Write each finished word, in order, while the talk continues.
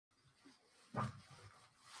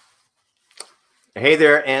Hey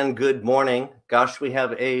there, and good morning. Gosh, we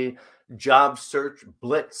have a job search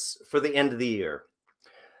blitz for the end of the year.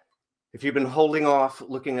 If you've been holding off,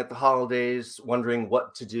 looking at the holidays, wondering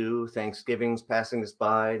what to do, Thanksgiving's passing us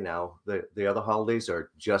by. Now the other holidays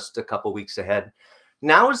are just a couple weeks ahead.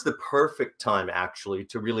 Now is the perfect time, actually,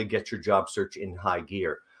 to really get your job search in high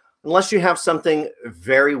gear. Unless you have something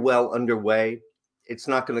very well underway, it's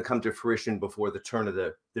not going to come to fruition before the turn of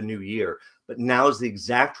the new year. But now is the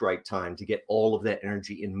exact right time to get all of that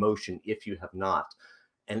energy in motion if you have not.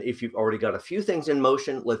 And if you've already got a few things in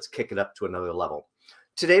motion, let's kick it up to another level.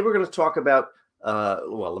 Today, we're going to talk about,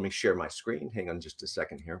 well, let me share my screen. Hang on just a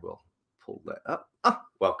second here. We'll pull that up.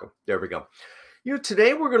 Welcome. There we go.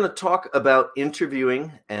 Today we're going to talk about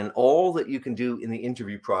interviewing and all that you can do in the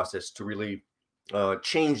interview process to really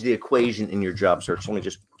change the equation in your job search. Let me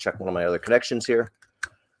just check one of my other connections here.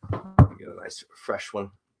 Get a nice fresh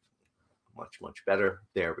one. Much better.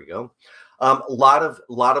 There we go. A lot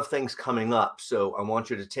of things coming up. So I want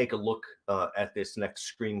you to take a look at this next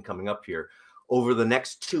screen coming up here. Over the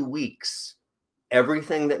next 2 weeks,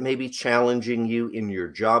 everything that may be challenging you in your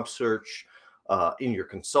job search, in your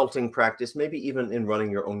consulting practice, maybe even in running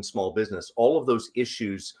your own small business, all of those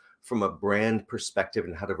issues from a brand perspective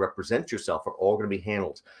and how to represent yourself are all going to be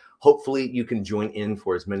handled. Hopefully, you can join in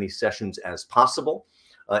for as many sessions as possible,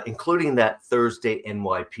 including that Thursday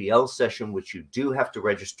NYPL session, which you do have to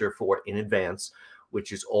register for in advance,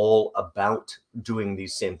 which is all about doing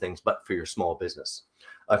these same things, but for your small business.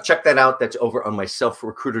 Check that out. That's over on my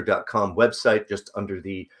selfrecruiter.com website, just under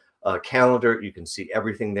the calendar. You can see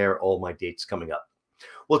everything there, all my dates coming up.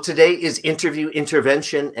 Well, today is interview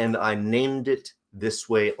intervention, and I named it this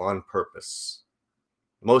way on purpose.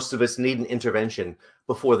 Most of us need an intervention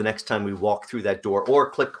before the next time we walk through that door or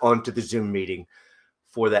click onto the Zoom meeting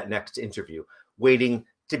for that next interview, waiting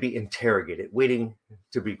to be interrogated, waiting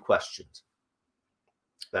to be questioned.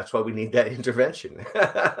 That's why we need that intervention.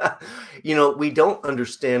 We don't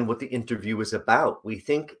understand what the interview is about. We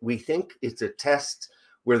think it's a test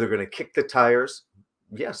where they're going to kick the tires.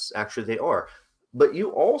 Yes, actually they are. But you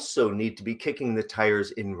also need to be kicking the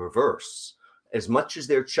tires in reverse. As much as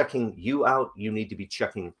they're checking you out, you need to be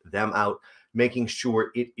checking them out, making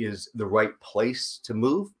sure it is the right place to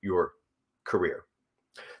move your career.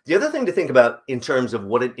 The other thing to think about in terms of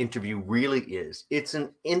what an interview really is, it's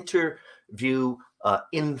an interview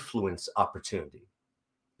influence opportunity.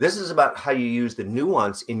 This is about how you use the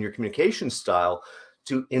nuance in your communication style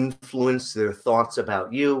to influence their thoughts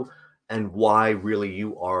about you and why really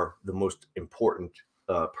you are the most important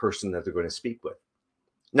person that they're going to speak with.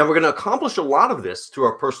 Now, we're going to accomplish a lot of this through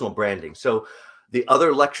our personal branding. So the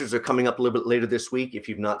other lectures are coming up a little bit later this week. If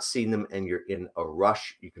you've not seen them and you're in a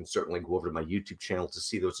rush, you can certainly go over to my YouTube channel to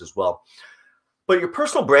see those as well. But your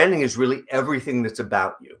personal branding is really everything that's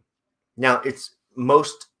about you. Now, it's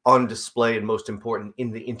most on display and most important in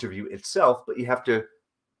the interview itself, but you have to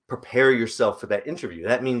prepare yourself for that interview.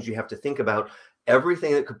 That means you have to think about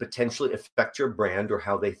everything that could potentially affect your brand or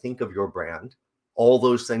how they think of your brand, all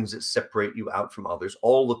those things that separate you out from others,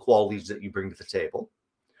 all the qualities that you bring to the table.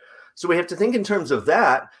 So we have to think in terms of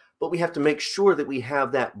that, but we have to make sure that we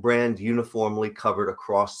have that brand uniformly covered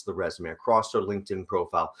across the resume, across our LinkedIn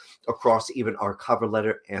profile, across even our cover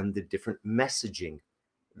letter and the different messaging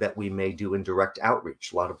that we may do in direct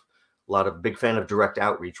outreach. A lot of big fan of direct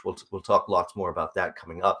outreach. We'll talk lots more about that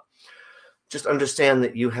coming up. Just understand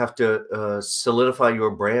that you have to solidify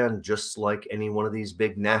your brand just like any one of these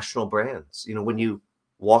big national brands. When you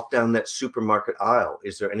walk down that supermarket aisle,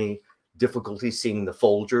 is there any difficulty seeing the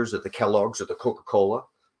Folgers or the Kellogg's or the Coca-Cola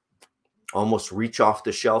almost reach off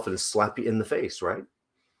the shelf and slap you in the face, right?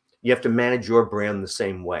 You have to manage your brand the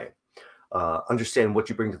same way. Understand what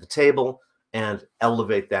you bring to the table and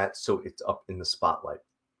elevate that so it's up in the spotlight.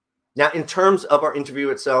 Now, in terms of our interview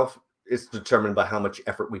itself, it's determined by how much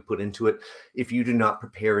effort we put into it. If you do not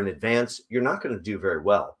prepare in advance, you're not going to do very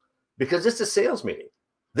well because it's a sales meeting.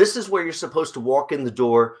 This is where you're supposed to walk in the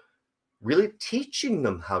door really teaching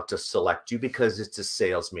them how to select you because it's a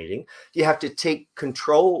sales meeting. You have to take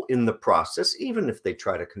control in the process, even if they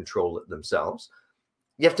try to control it themselves.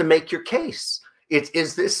 You have to make your case. It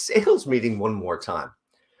is this sales meeting one more time.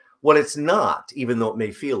 What it's not, even though it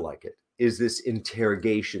may feel like it, is this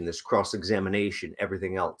interrogation, this cross-examination,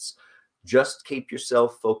 everything else. Just keep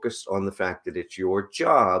yourself focused on the fact that it's your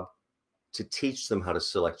job to teach them how to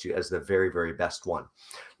select you as the very, very best one.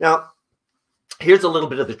 Now, here's a little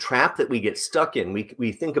bit of the trap that we get stuck in.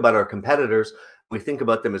 We think about our competitors. We think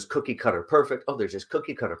about them as cookie cutter perfect. Oh, they're just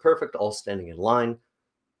cookie cutter perfect, all standing in line.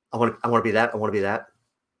 I want to be that. I want to be that.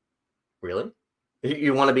 Really?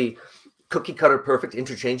 You want to be cookie cutter perfect,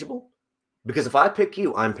 interchangeable? Because if I pick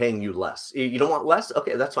you, I'm paying you less. You don't want less?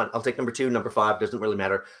 Okay, that's fine. I'll take number 2, number 5, doesn't really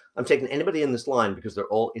matter. I'm taking anybody in this line because they're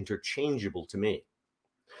all interchangeable to me.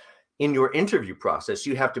 In your interview process,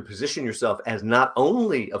 you have to position yourself as not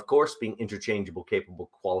only, of course, being interchangeable, capable,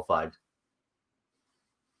 qualified,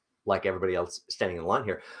 like everybody else standing in line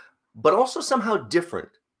here, but also somehow different,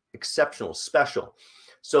 exceptional, special.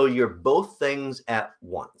 So you're both things at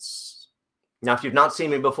once. Now, if you've not seen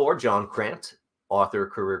me before, John Crant, author,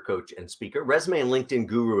 career coach, and speaker, resume and LinkedIn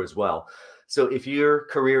guru as well. So if your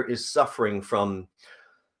career is suffering from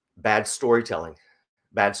bad storytelling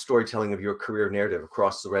of your career narrative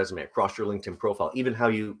across the resume, across your LinkedIn profile, even how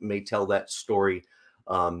you may tell that story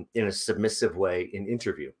in a submissive way in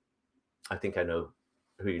interview, I think I know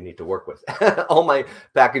who you need to work with. All my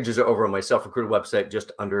packages are over on my Self-Recruiter website,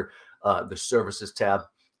 just under the services tab.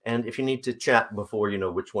 And if you need to chat before you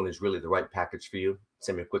know which one is really the right package for you,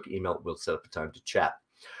 send me a quick email. We'll set up a time to chat.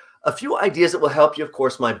 A few ideas that will help you. Of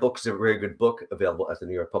course, my book is a very good book available at the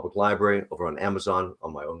New York Public Library, over on Amazon,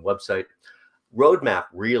 on my own website. Roadmap,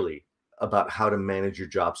 really, about how to manage your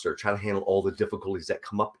job search, how to handle all the difficulties that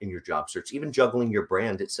come up in your job search, even juggling your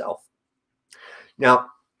brand itself. Now,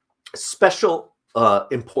 special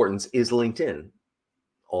importance is LinkedIn.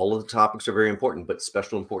 All of the topics are very important, but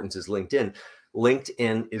special importance is LinkedIn.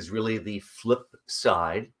 LinkedIn is really the flip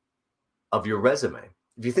side of your resume.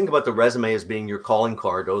 If you think about the resume as being your calling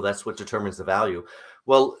card, oh, that's what determines the value.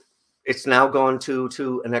 Well, it's now gone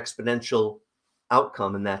to an exponential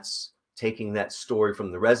outcome, and that's taking that story from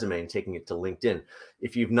the resume and taking it to LinkedIn.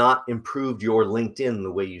 If you've not improved your LinkedIn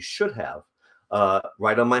the way you should have,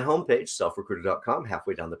 right on my homepage, selfrecruiter.com,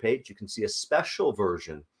 halfway down the page, you can see a special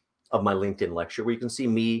version of my LinkedIn lecture where you can see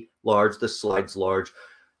me large, the slides large.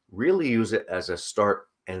 Really use it as a start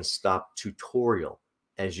and stop tutorial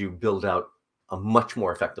as you build out a much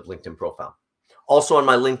more effective LinkedIn profile. Also on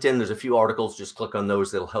my LinkedIn, there's a few articles. Just click on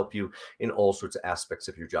those. That'll help you in all sorts of aspects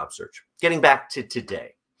of your job search. Getting back to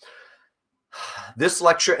today. This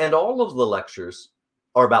lecture and all of the lectures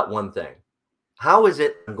are about one thing. How is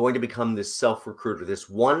it I'm going to become this self-recruiter, this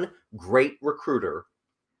one great recruiter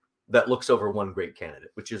that looks over one great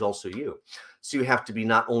candidate, which is also you. So you have to be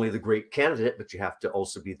not only the great candidate, but you have to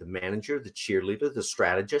also be the manager, the cheerleader, the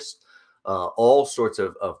strategist, all sorts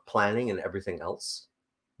of planning and everything else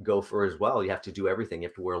go for as well. You have to do everything. You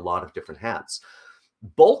have to wear a lot of different hats.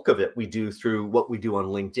 Bulk of it we do through what we do on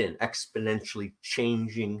LinkedIn, exponentially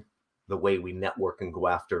changing the way we network and go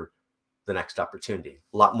after the next opportunity.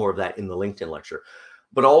 A lot more of that in the LinkedIn lecture.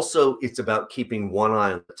 But also it's about keeping one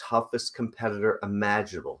eye on the toughest competitor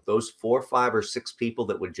imaginable. Those 4, 5, or 6 people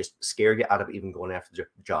that would just scare you out of even going after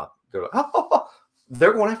the job. They're like, oh,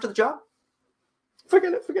 they're going after the job?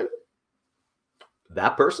 Forget it.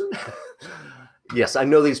 That person? Yes, I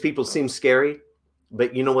know these people seem scary,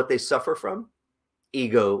 but you know what they suffer from?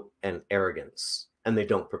 Ego and arrogance, and they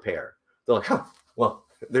don't prepare. They're like, oh, well,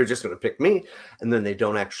 they're just going to pick me, and then they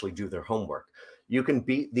don't actually do their homework. You can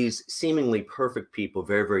beat these seemingly perfect people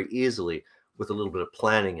very, very easily with a little bit of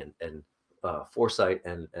planning and foresight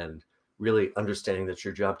and really understanding that it's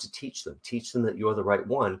your job to teach them that you're the right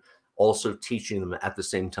one, also teaching them at the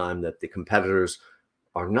same time that the competitors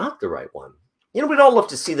are not the right one. You know, we'd all love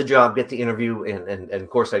to see the job, get the interview, and of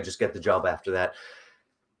course, I just get the job after that.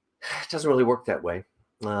 It doesn't really work that way.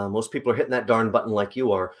 Most people are hitting that darn button like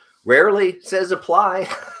you are. Rarely says apply.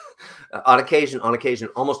 On occasion,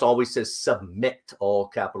 almost always says submit, all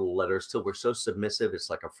capital letters, till we're so submissive. It's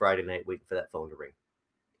like a Friday night waiting for that phone to ring.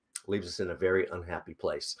 Leaves us in a very unhappy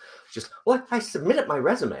place. Just, well, I submitted my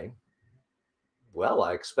resume. Well,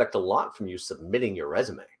 I expect a lot from you submitting your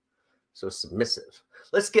resume. So submissive.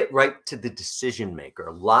 Let's get right to the decision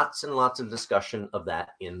maker. Lots and lots of discussion of that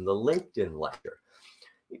in the LinkedIn lecture.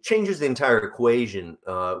 It changes the entire equation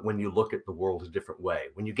when you look at the world a different way.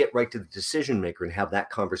 When you get right to the decision maker and have that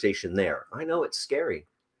conversation there. I know it's scary,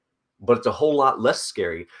 but it's a whole lot less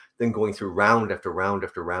scary than going through round after round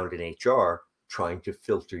after round in HR, trying to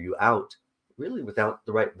filter you out, really without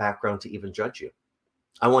the right background to even judge you.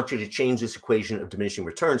 I want you to change this equation of diminishing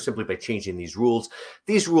returns simply by changing these rules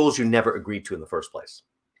you never agreed to in the first place.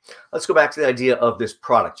 Let's go back to the idea of this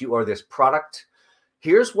product. You are this product.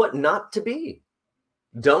 Here's what not to be.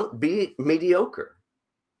 Don't be mediocre.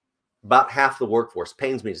 About half the workforce,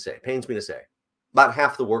 pains me to say, about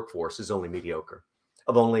half the workforce is only mediocre.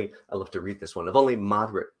 I love to read this one, of only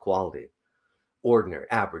moderate quality, ordinary,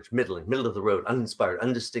 average, middling, middle of the road, uninspired,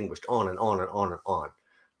 undistinguished, on and on and on and on.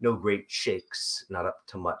 No great shakes, not up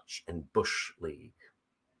to much, and bush league.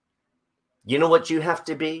 You know what you have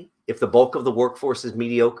to be if the bulk of the workforce is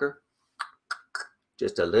mediocre?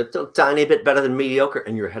 just a little tiny bit better than mediocre,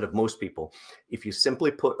 and you're ahead of most people. If you simply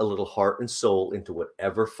put a little heart and soul into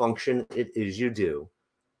whatever function it is you do,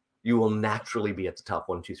 you will naturally be at the top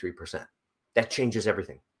 1, 2, 3%. That changes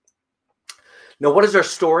everything. Now, what is our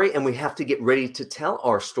story? And we have to get ready to tell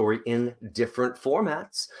our story in different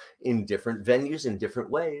formats, in different venues, in different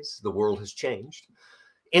ways. The world has changed.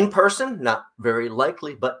 In person, not very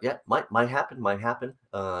likely, but yeah, might happen.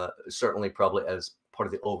 Certainly, probably as part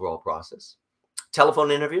of the overall process.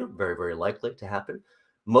 Telephone interview, very, very likely to happen.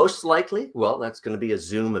 Most likely, well, that's going to be a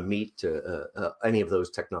Zoom, a Meet, any of those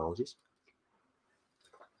technologies.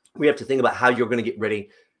 We have to think about how you're going to get ready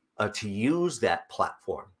to use that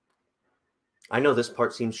platform. I know this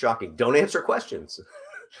part seems shocking. Don't answer questions.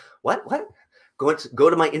 What? Go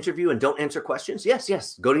to my interview and don't answer questions?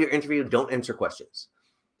 Yes. Go to your interview, don't answer questions,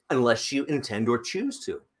 unless you intend or choose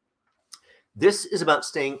to. This is about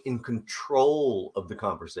staying in control of the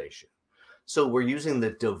conversation. So we're using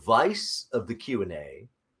the device of the Q&A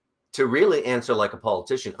to really answer like a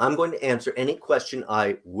politician. I'm going to answer any question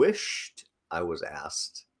I wished I was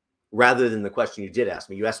asked, rather than the question you did ask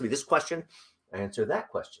me. You asked me this question, I answer that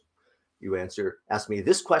question. You ask me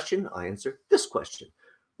this question, I answer this question.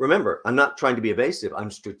 Remember, I'm not trying to be evasive.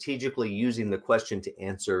 I'm strategically using the question to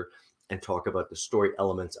answer and talk about the story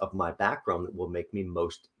elements of my background that will make me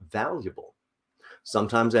most valuable.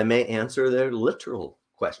 Sometimes I may answer their literal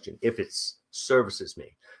question if it services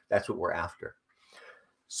me. That's what we're after.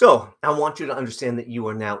 So I want you to understand that you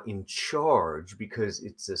are now in charge because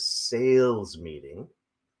it's a sales meeting.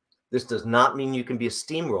 This does not mean you can be a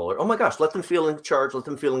steamroller. Oh my gosh, let them feel in charge, let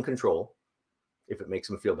them feel in control, if it makes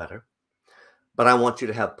them feel better. But I want you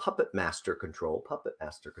to have puppet master control,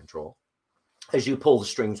 as you pull the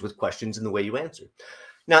strings with questions in the way you answer.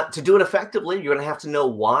 Now, to do it effectively, you're going to have to know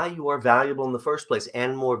why you are valuable in the first place,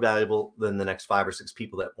 and more valuable than the next 5 or 6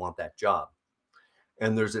 people that want that job.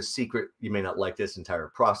 And there's a secret. You may not like this entire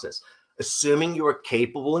process. Assuming you are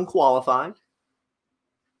capable and qualified,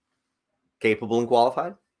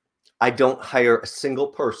 I don't hire a single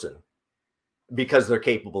person because they're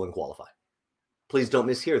capable and qualified. Please don't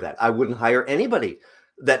mishear that. I wouldn't hire anybody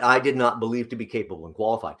that I did not believe to be capable and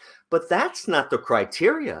qualified. But that's not the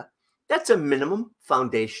criteria. That's a minimum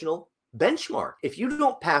foundational benchmark. If you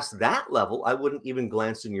don't pass that level, I wouldn't even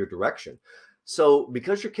glance in your direction. So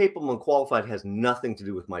because you're capable and qualified has nothing to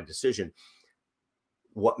do with my decision.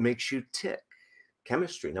 What makes you tick?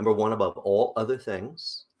 Chemistry, number one above all other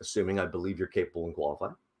things, assuming I believe you're capable and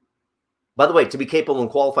qualified. By the way, to be capable and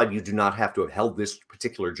qualified, you do not have to have held this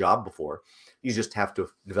particular job before. You just have to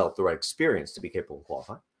have developed the right experience to be capable and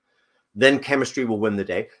qualified. Then chemistry will win the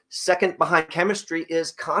day. Second behind chemistry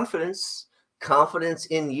is confidence. Confidence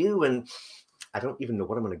in you. And I don't even know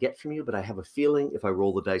what I'm going to get from you, but I have a feeling if I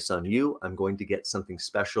roll the dice on you, I'm going to get something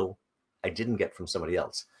special I didn't get from somebody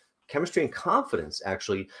else. Chemistry and confidence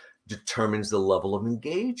actually determines the level of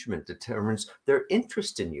engagement, determines their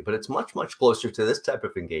interest in you. But it's much, much closer to this type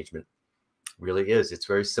of engagement. Really is. It's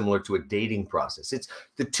very similar to a dating process. It's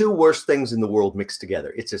the two worst things in the world mixed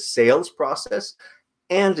together. It's a sales process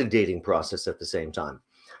and a dating process at the same time.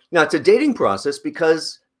 Now, it's a dating process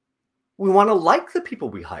because we want to like the people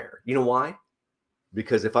we hire. You know why?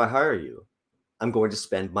 Because if I hire you, I'm going to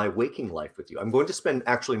spend my waking life with you. I'm going to spend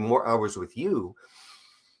actually more hours with you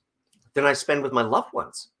than I spend with my loved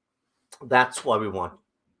ones. That's why we want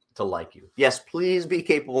to like you. Yes, please be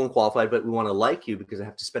capable and qualified, but we want to like you because I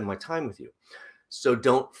have to spend my time with you. So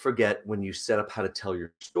don't forget when you set up how to tell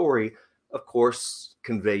your story, of course,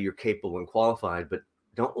 convey you're capable and qualified, but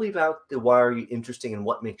don't leave out the why are you interesting and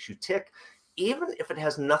what makes you tick, even if it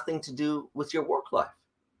has nothing to do with your work life.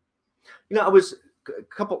 You know, I was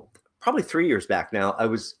probably 3 years back now, I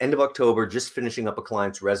was end of October, just finishing up a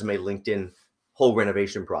client's resume, LinkedIn, whole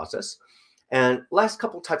renovation process. And last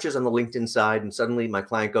couple touches on the LinkedIn side, and suddenly my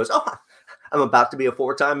client goes, oh, I'm about to be a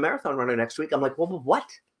 4-time marathon runner next week. I'm like, well,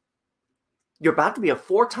 what? You're about to be a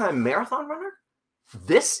 4-time marathon runner?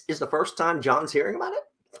 This is the first time John's hearing about it?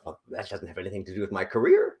 Well, that doesn't have anything to do with my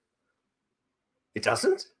career. It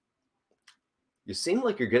doesn't? You seem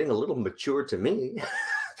like you're getting a little mature to me.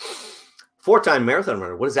 4-time marathon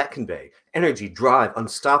runner, what does that convey? Energy, drive,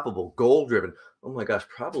 unstoppable, goal-driven. Oh my gosh,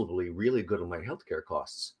 probably really good on my healthcare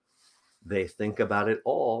costs. They think about it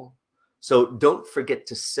all. So don't forget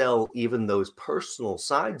to sell even those personal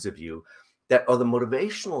sides of you that are the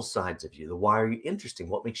motivational sides of you. The why are you interesting?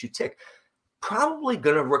 What makes you tick? Probably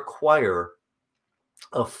going to require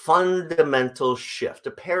a fundamental shift,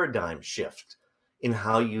 a paradigm shift in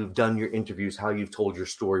how you've done your interviews, how you've told your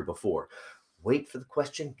story before. Wait for the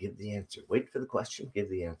question, give the answer. Wait for the question, give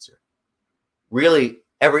the answer. Really,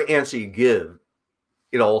 every answer you give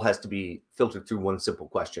it all has to be filtered through one simple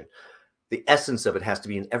question. The essence of it has to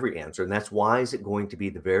be in every answer. And that's, why is it going to be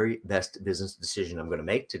the very best business decision I'm going to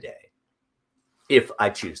make today if I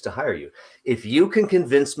choose to hire you? If you can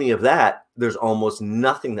convince me of that, there's almost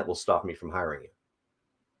nothing that will stop me from hiring you.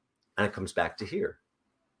 And it comes back to here.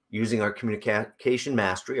 Using our communication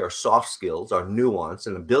mastery, our soft skills, our nuance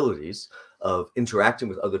and abilities of interacting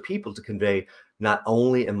with other people to convey, not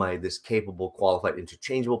only am I this capable, qualified,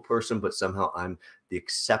 interchangeable person, but somehow I'm the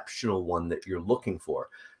exceptional one that you're looking for.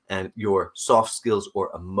 And your soft skills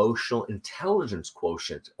or emotional intelligence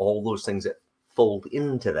quotient, all those things that fold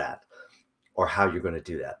into that, are how you're going to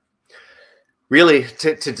do that. Really,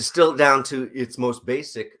 to distill it down to its most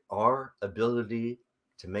basic, our ability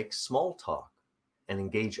to make small talk and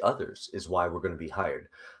engage others is why we're going to be hired.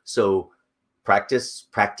 So practice,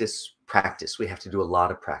 practice, practice. We have to do a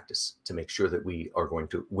lot of practice to make sure that we are going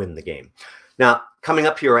to win the game. Now, coming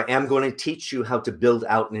up here, I am going to teach you how to build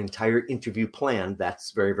out an entire interview plan.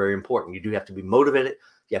 That's very, very important. You do have to be motivated.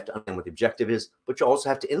 You have to understand what the objective is, but you also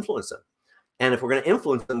have to influence them. And if we're going to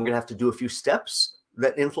influence them, we're going to have to do a few steps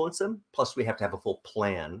that influence them. Plus, we have to have a full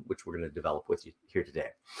plan, which we're going to develop with you here today.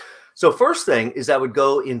 So first thing is, I would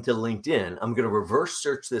go into LinkedIn. I'm going to reverse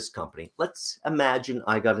search this company. Let's imagine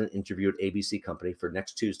I got an interview at ABC Company for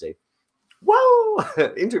next Tuesday.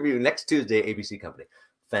 Whoa! Interview next Tuesday, ABC Company.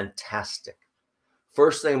 Fantastic.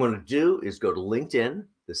 First thing I'm going to do is go to LinkedIn,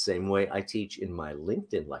 the same way I teach in my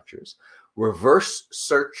LinkedIn lectures. Reverse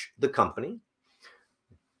search the company.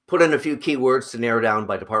 Put in a few keywords to narrow down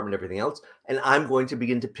by department, everything else. And I'm going to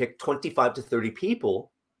begin to pick 25 to 30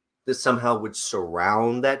 people that somehow would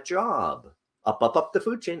surround that job. Up, up, up the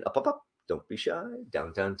food chain. Up, up, up. Don't be shy.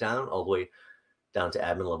 Down, down, down. All the way down to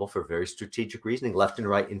admin level for very strategic reasoning. Left and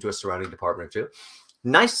right into a surrounding department or two.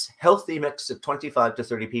 Nice, healthy mix of 25 to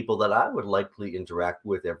 30 people that I would likely interact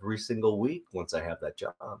with every single week once I have that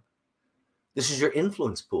job. This is your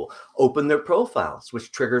influence pool. Open their profiles,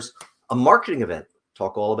 which triggers a marketing event.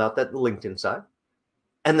 Talk all about that in the LinkedIn side.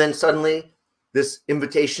 And then suddenly this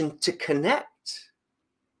invitation to connect.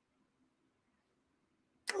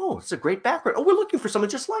 Oh, it's a great background. Oh, we're looking for someone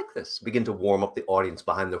just like this. Begin to warm up the audience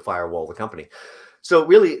behind the firewall of the company. So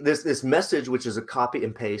really, this message, which is a copy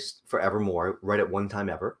and paste forevermore, right at one time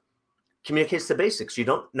ever, communicates the basics. You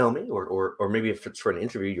don't know me, or maybe if it's for an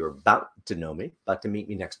interview, you're about to know me, about to meet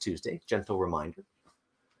me next Tuesday. Gentle reminder.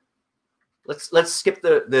 Let's skip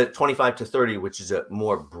the 25 to 30, which is a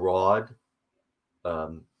more broad,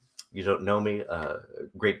 you don't know me,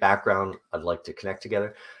 great background, I'd like to connect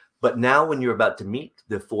together. But now when you're about to meet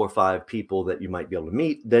the 4 or 5 people that you might be able to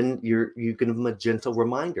meet, then you can give them a gentle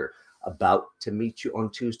reminder, about to meet you on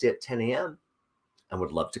Tuesday at 10 a.m. and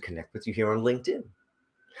would love to connect with you here on LinkedIn.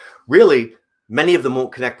 Really, many of them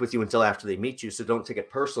won't connect with you until after they meet you, so don't take it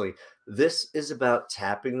personally. This is about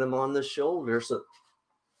tapping them on the shoulder so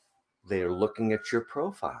they are looking at your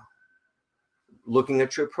profile. Looking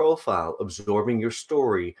at your profile, absorbing your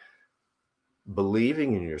story,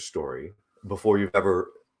 believing in your story before you've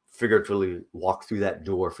ever figuratively walked through that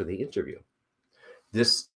door for the interview.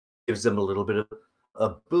 This gives them a little bit of a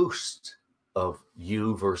boost of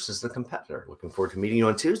you versus the competitor. Looking forward to meeting you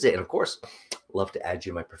on Tuesday. And of course, love to add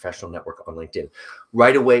you to my professional network on LinkedIn.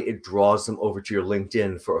 Right away, it draws them over to your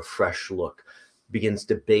LinkedIn for a fresh look, begins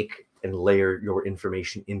to bake and layer your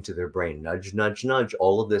information into their brain. Nudge, nudge, nudge.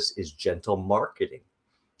 All of this is gentle marketing.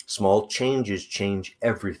 Small changes change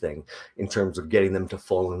everything in terms of getting them to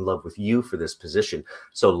fall in love with you for this position.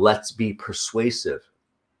 So let's be persuasive.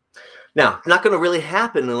 Now, it's not going to really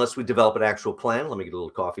happen unless we develop an actual plan. Let me get a little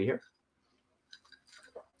coffee here.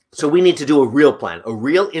 So we need to do a real plan, a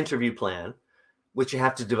real interview plan, which you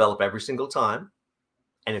have to develop every single time.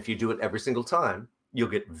 And if you do it every single time, you'll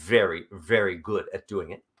get very, very good at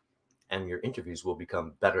doing it. And your interviews will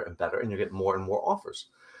become better and better, and you'll get more and more offers.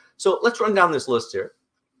 So let's run down this list here.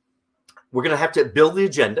 We're going to have to build the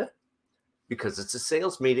agenda because it's a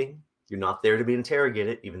sales meeting. You're not there to be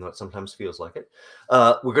interrogated, even though it sometimes feels like it.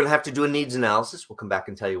 We're going to have to do a needs analysis. We'll come back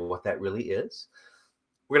and tell you what that really is.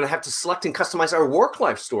 We're going to have to select and customize our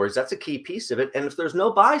work-life stories. That's a key piece of it. And if there's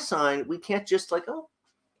no buy sign, we can't just like, oh,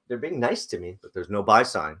 they're being nice to me, but there's no buy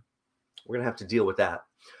sign. We're going to have to deal with that.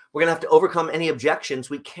 We're going to have to overcome any objections.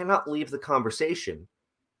 We cannot leave the conversation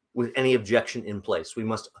with any objection in place. We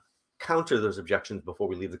must counter those objections before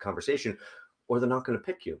we leave the conversation, or they're not going to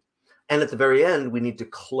pick you. And at the very end, we need to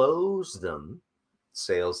close them.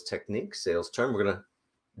 Sales technique, sales term. We're going to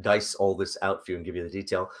dice all this out for you and give you the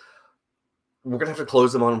detail. We're going to have to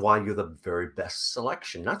close them on why you're the very best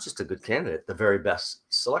selection, not just a good candidate, the very best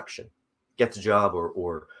selection. Get the job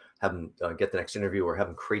or have them get the next interview or have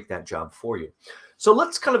them create that job for you. So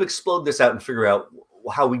let's kind of explode this out and figure out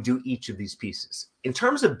how we do each of these pieces. In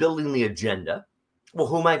terms of building the agenda, well,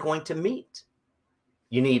 who am I going to meet?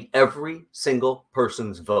 You need every single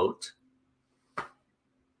person's vote.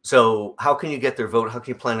 So how can you get their vote? How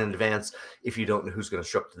can you plan in advance if you don't know who's going to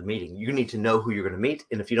show up to the meeting? You need to know who you're going to meet.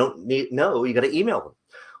 And if you don't know, you got to email them.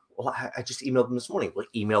 Well, I just emailed them this morning. Well,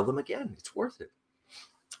 email them again. It's worth it.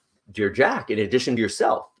 Dear Jack, in addition to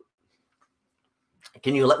yourself,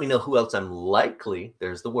 can you let me know who else I'm likely,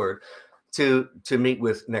 there's the word, to meet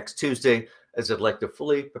with next Tuesday, as I'd like to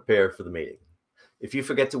fully prepare for the meeting. If you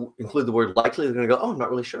forget to include the word likely, they're going to go, oh, I'm not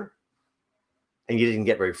really sure. And you didn't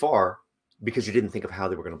get very far because you didn't think of how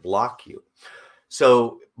they were going to block you.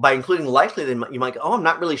 So by including likely, then you might go, oh, I'm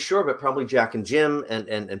not really sure, but probably Jack and Jim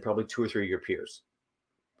and probably 2 or 3 of your peers.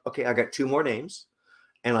 Okay, I got 2 more names,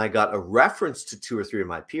 and I got a reference to 2 or 3 of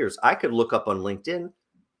my peers. I could look up on LinkedIn,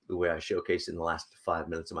 the way I showcased in the last 5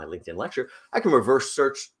 minutes of my LinkedIn lecture. I can reverse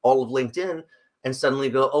search all of LinkedIn and suddenly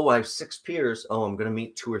go, oh, I have 6 peers. Oh, I'm going to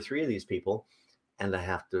meet 2 or 3 of these people, and I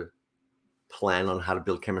have to plan on how to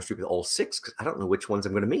build chemistry with all 6 because I don't know which ones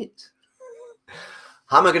I'm going to meet.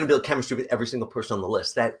 How am I going to build chemistry with every single person on the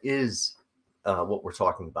list? That is what we're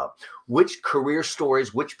talking about. Which career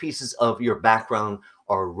stories, which pieces of your background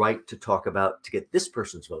are right to talk about to get this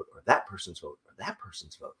person's vote or that person's vote or that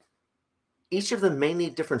person's vote? Each of them may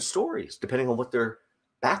need different stories depending on what their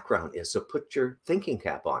background is. So put your thinking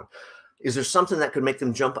cap on. Is there something that could make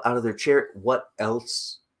them jump out of their chair? What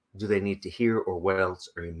else do they need to hear, or what else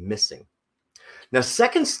are you missing? Now,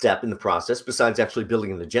 second step in the process, besides actually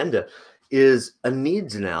building an agenda, is a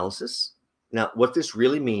needs analysis. Now, what this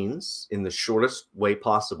really means in the shortest way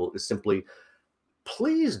possible is simply,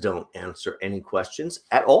 please don't answer any questions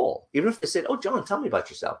at all. Even if they said, oh, John, tell me about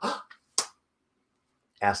yourself.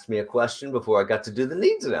 Asked me a question before I got to do the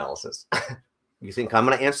needs analysis. You think I'm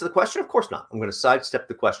going to answer the question? Of course not. I'm going to sidestep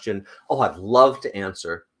the question. Oh, I'd love to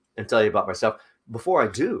answer and tell you about myself. Before I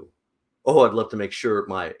do, oh, I'd love to make sure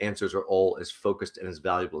my answers are all as focused and as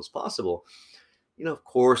valuable as possible. You know, of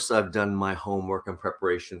course, I've done my homework and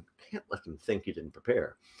preparation. Can't let them think you didn't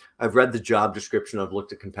prepare. I've read the job description. I've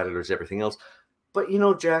looked at competitors, everything else. But, you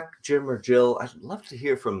know, Jack, Jim, or Jill, I'd love to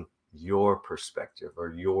hear from your perspective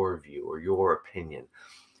or your view or your opinion.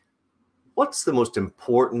 What's the most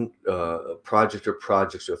important project or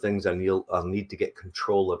projects or things I'll need to get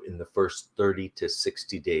control of in the first 30 to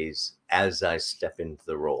 60 days as I step into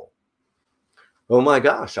the role? Oh my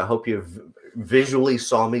gosh, I hope you visually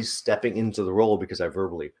saw me stepping into the role because I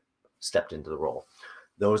verbally stepped into the role.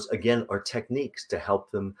 Those, again, are techniques to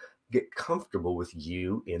help them get comfortable with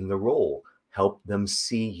you in the role, help them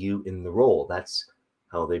see you in the role. That's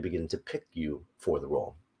how they begin to pick you for the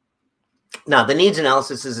role. Now, the needs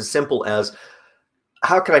analysis is as simple as,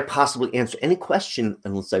 how could I possibly answer any question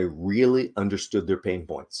unless I really understood their pain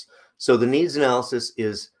points? So the needs analysis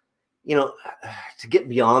is, you know, to get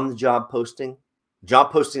beyond the job posting.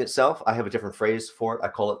 Job posting itself, I have a different phrase for it. I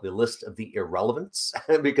call it the list of the irrelevance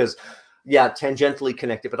because, yeah, tangentially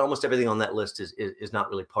connected, but almost everything on that list is not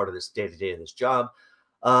really part of this day-to-day of this job.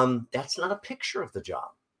 That's not a picture of the job.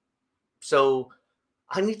 So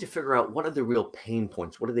I need to figure out, what are the real pain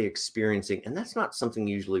points? What are they experiencing? And that's not something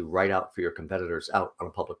you usually write out for your competitors out on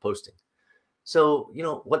a public posting. So, you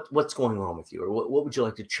know, what's going on with you, or what would you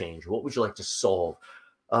like to change? Or what would you like to solve?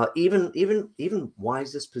 Even why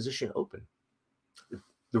is this position open?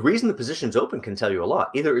 The reason the position's open can tell you a lot.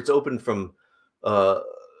 Either it's open from a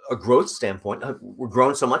growth standpoint. We're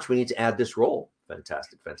growing so much, we need to add this role.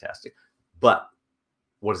 Fantastic, fantastic. But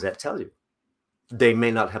what does that tell you? They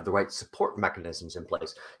may not have the right support mechanisms in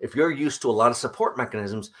place. If you're used to a lot of support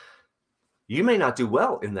mechanisms, you may not do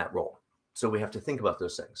well in that role. So we have to think about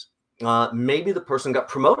those things. Maybe the person got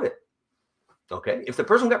promoted. Okay. If the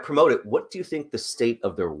person got promoted, what do you think the state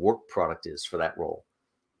of their work product is for that role?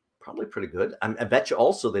 Probably pretty good. I bet you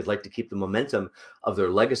also they'd like to keep the momentum of their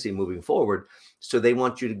legacy moving forward. So they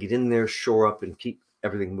want you to get in there, shore up, and keep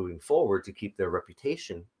everything moving forward to keep their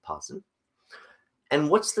reputation positive. And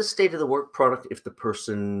what's the state of the work product if the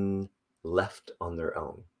person left on their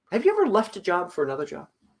own? Have you ever left a job for another job?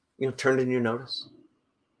 You know, turned in your notice?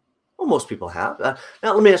 Well, most people have.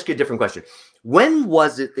 Now, let me ask you a different question. When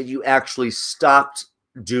was it that you actually stopped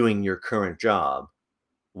doing your current job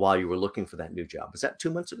while you were looking for that new job? Was that 2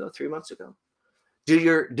 months ago, 3 months ago?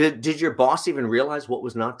 Did your boss even realize what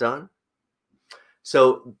was not done?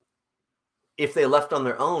 So if they left on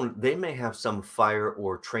their own, they may have some fire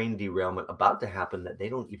or train derailment about to happen that they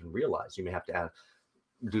don't even realize. You may have to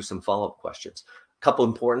do some follow-up questions. A couple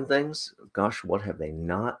important things. Gosh, what have they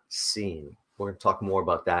not seen? We're going to talk more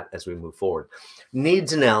about that as we move forward.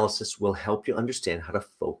 Needs analysis will help you understand how to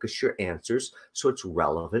focus your answers so it's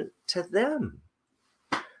relevant to them.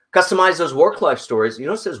 Customize those work-life stories. You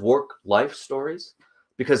know, it says work-life stories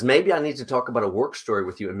because maybe I need to talk about a work story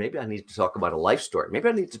with you, and maybe I need to talk about a life story. Maybe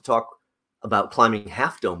I need to talk about climbing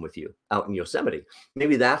Half Dome with you out in Yosemite.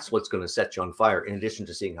 Maybe that's what's going to set you on fire, in addition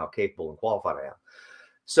to seeing how capable and qualified I am.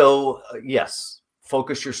 So yes,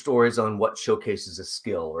 focus your stories on what showcases a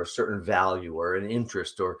skill or a certain value or an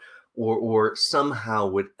interest or somehow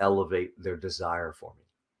would elevate their desire for me.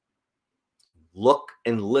 Look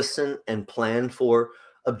and listen and plan for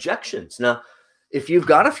objections. Now, if you've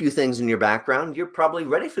got a few things in your background, you're probably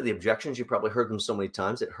ready for the objections. You probably heard them so many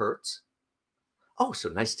times, it hurts. Oh, so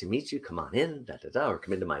nice to meet you. Come on in, da, da, da, or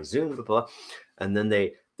come into my Zoom, blah, blah. And then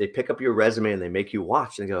they pick up your resume and they make you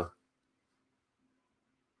watch and they go,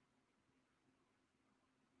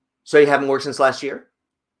 so you haven't worked since last year?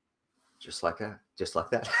 Just like that, just like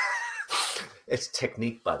that. It's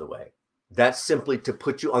technique, by the way. That's simply to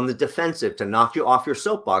put you on the defensive, to knock you off your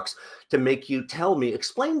soapbox, to make you tell me,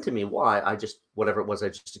 explain to me why whatever it was I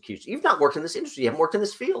just accused you. You've not worked in this industry. You haven't worked in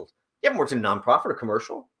this field. You haven't worked in nonprofit or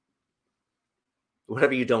commercial.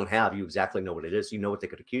 Whatever you don't have, you exactly know what it is. You know what they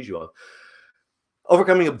could accuse you of.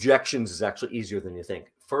 Overcoming objections is actually easier than you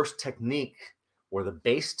think. First technique, or the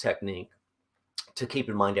base technique to keep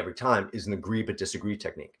in mind every time, is an agree but disagree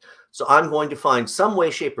technique. So I'm going to find some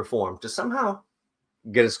way, shape, or form to somehow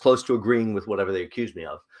get as close to agreeing with whatever they accuse me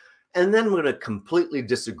of. And then I'm going to completely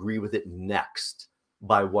disagree with it next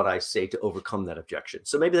by what I say to overcome that objection.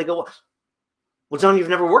 So maybe they go, well, John, you've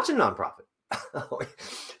never worked in nonprofit.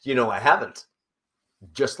 You know, I haven't.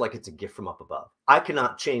 Just like it's a gift from up above. I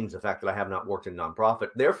cannot change the fact that I have not worked in nonprofit.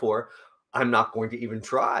 Therefore, I'm not going to even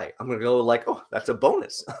try. I'm going to go like, oh, that's a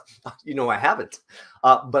bonus. You know, I haven't.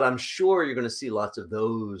 But I'm sure you're going to see lots of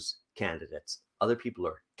those candidates. Other people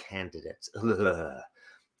are candidates.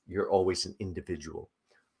 You're always an individual.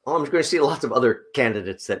 Oh, I'm going to see lots of other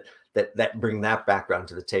candidates that bring that background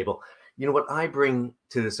to the table. You know, what I bring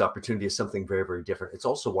to this opportunity is something very, very different. It's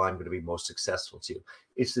also why I'm going to be most successful too.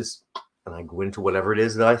 It's this, and I go into whatever it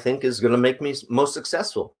is that I think is going to make me most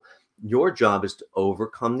successful. Your job is to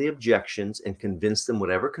overcome the objections and convince them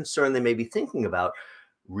whatever concern they may be thinking about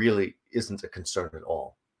really isn't a concern at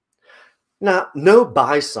all. Now, no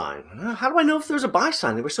buy sign. How do I know if there's a buy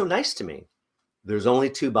sign? They were so nice to me. There's only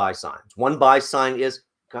two buy signs. One buy sign is,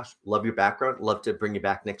 gosh, love your background. Love to bring you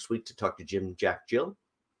back next week to talk to Jim, Jack, Jill.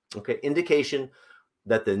 Okay, indication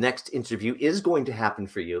that the next interview is going to happen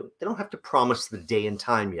for you. They don't have to promise the day and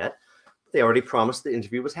time yet. They already promised the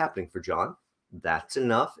interview was happening for John. That's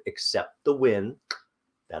enough. Accept the win.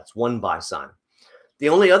 That's one buy sign. The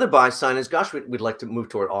only other buy sign is, gosh, we'd like to move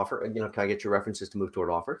toward offer. You know, can I get your references to move toward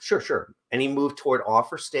offer? Sure, sure. Any move toward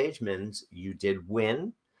offer stage means you did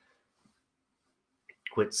win.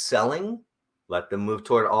 Quit selling. Let them move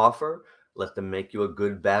toward offer. Let them make you a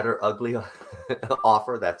good, bad, or ugly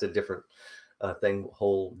offer. That's a different thing,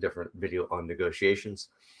 whole different video on negotiations.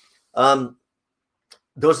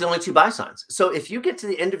 Those are the only two buy signs. So if you get to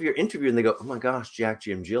the end of your interview and they go, oh my gosh, Jack,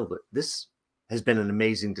 Jim, Jill, but this has been an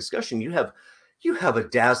amazing discussion. You have a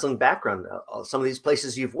dazzling background. Some of these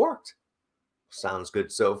places you've worked. Sounds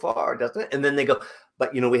good so far, doesn't it? And then they go,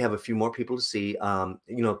 but, you know, we have a few more people to see,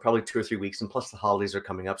 you know, probably 2 or 3 weeks. And plus the holidays are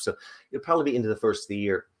coming up. So it'll probably be into the first of the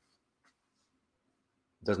year.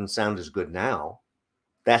 Doesn't sound as good now.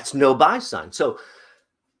 That's no buy sign. So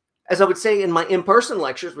as I would say in my in-person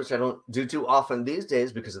lectures, which I don't do too often these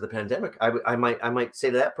days because of the pandemic, I might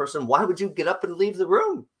say to that person, why would you get up and leave the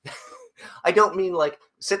room? I don't mean like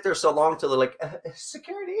sit there so long till they're like,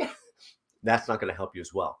 security. That's not going to help you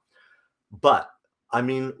as well. But I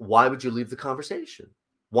mean, why would you leave the conversation?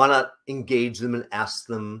 Why not engage them and ask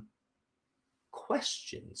them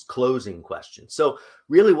questions, closing questions? So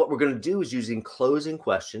really what we're going to do is using closing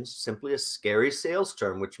questions, simply a scary sales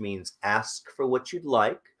term, which means ask for what you'd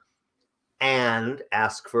like and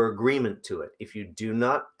ask for agreement to it. If you do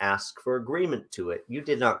not ask for agreement to it, you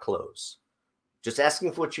did not close. Just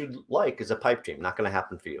asking for what you'd like is a pipe dream. Not going to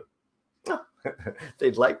happen for you. Oh,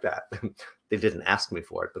 they'd like that. They didn't ask me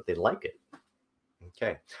for it, but they like it.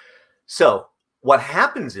 Okay. So what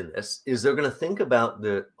happens in this is they're going to think about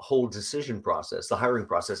the whole decision process, the hiring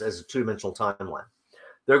process, as a two-dimensional timeline.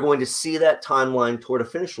 They're going to see that timeline toward a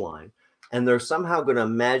finish line, and they're somehow going to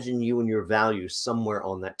imagine you and your values somewhere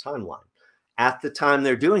on that timeline. At the time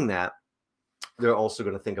they're doing that, they're also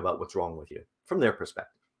going to think about what's wrong with you from their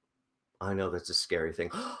perspective. I know that's a scary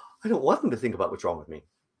thing. I don't want them to think about what's wrong with me.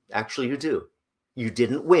 Actually, you do. You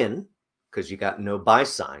didn't win because you got no buy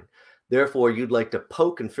sign. Therefore, you'd like to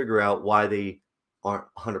poke and figure out why they aren't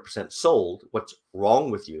 100% sold, what's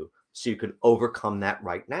wrong with you, so you can overcome that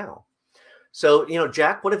right now. So, you know,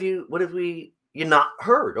 Jack, what have you not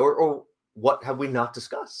heard? Or what have we not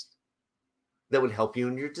discussed that would help you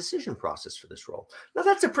in your decision process for this role? Now,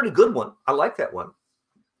 that's a pretty good one. I like that one.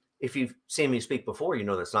 If you've seen me speak before, you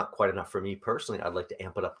know that's not quite enough for me personally. I'd like to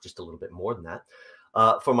amp it up just a little bit more than that.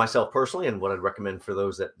 For myself personally, and what I'd recommend for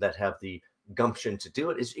those that have the gumption to do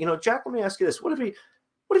it is, Jack, let me ask you this. What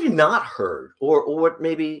have you not heard, or what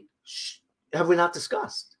maybe have we not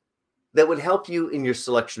discussed that would help you in your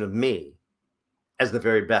selection of me as the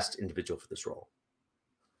very best individual for this role?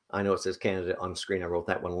 I know it says candidate on screen. I wrote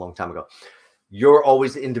that one a long time ago. You're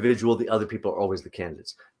always the individual. The other people are always the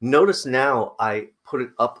candidates. Notice now I put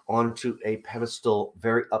it up onto a pedestal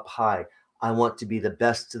very up high. I want to be the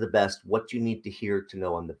best to the best. What you need to hear to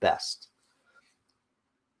know I'm the best.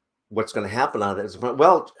 What's going to happen out of that is,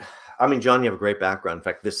 well, I mean, John, you have a great background. In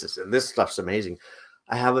fact, this stuff's amazing.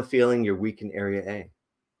 I have a feeling you're weak in area A.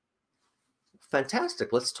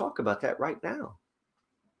 Fantastic. Let's talk about that right now.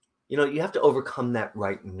 You have to overcome that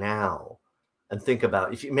right now. And think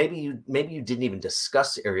about if maybe you didn't even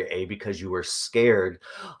discuss area A because you were scared.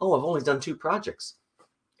 Oh, I've only done 2 projects.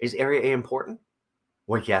 Is area A important?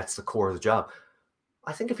 Well, yeah, it's the core of the job.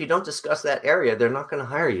 I think if you don't discuss that area, they're not going to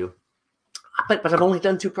hire you. But I've only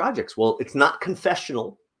done 2 projects. Well, it's not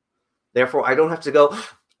confessional. Therefore, I don't have to go,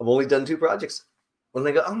 I've only done 2 projects. When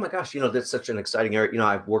they go, oh my gosh, that's such an exciting area.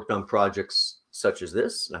 I've worked on projects such as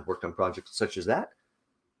this, and I've worked on projects such as that.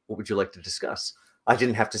 What would you like to discuss? I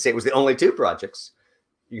didn't have to say it was the only 2 projects.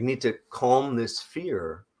 You need to calm this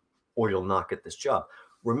fear or you'll not get this job.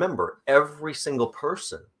 Remember, every single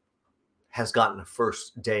person has gotten a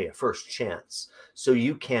first day, a first chance. So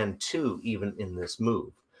you can too, even in this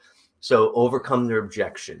move. So overcome their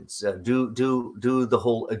objections, do the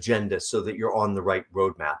whole agenda so that you're on the right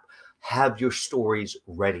roadmap. Have your stories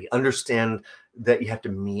ready. Understand that you have to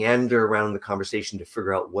meander around the conversation to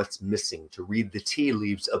figure out what's missing, to read the tea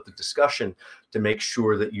leaves of the discussion, to make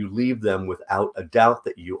sure that you leave them without a doubt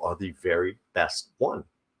that you are the very best one.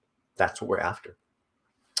 That's what we're after.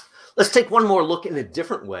 Let's take one more look in a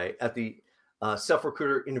different way at the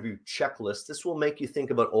self-recruiter interview checklist. This will make you think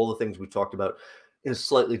about all the things we talked about in a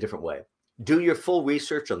slightly different way. Do your full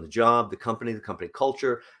research on the job, the company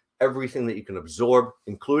culture, everything that you can absorb,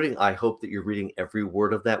 including, I hope that you're reading every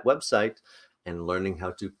word of that website and learning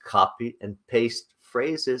how to copy and paste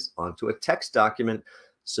phrases onto a text document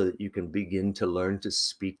so that you can begin to learn to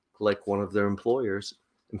speak like one of their employees,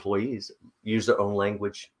 use their own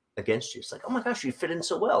language against you. It's like, oh my gosh, you fit in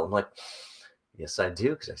so well. I'm like, yes, I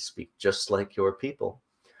do, because I speak just like your people.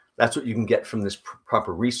 That's what you can get from this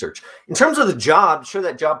proper research. In terms of the job, sure,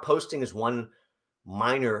 that job posting is one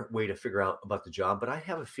minor way to figure out about the job, but I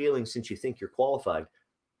have a feeling since you think you're qualified,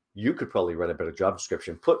 you could probably write a better job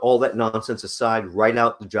description. Put all that nonsense aside, write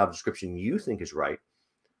out the job description you think is right.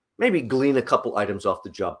 Maybe glean a couple items off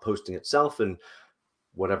the job posting itself and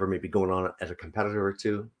whatever may be going on at a competitor or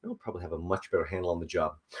two. You'll probably have a much better handle on the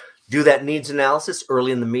job. Do that needs analysis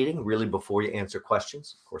early in the meeting, really before you answer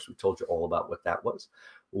questions. Of course, we told you all about what that was.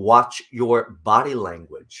 Watch your body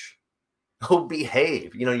language. Oh,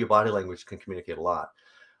 behave. Your body language can communicate a lot.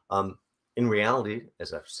 In reality,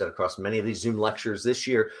 as I've said across many of these Zoom lectures this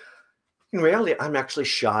year, in reality, I'm actually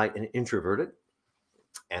shy and introverted.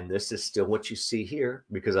 And this is still what you see here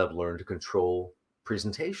because I've learned to control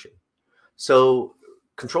presentation. So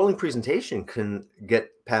controlling presentation can get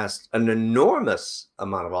past an enormous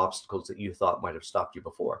amount of obstacles that you thought might have stopped you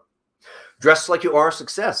before. Dress like you are a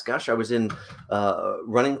success. Gosh, I was in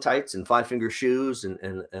running tights and 5-finger shoes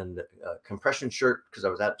and compression shirt because I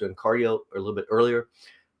was out doing cardio a little bit earlier.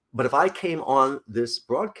 But if I came on this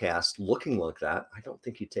broadcast looking like that, I don't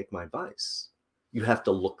think you'd take my advice. You have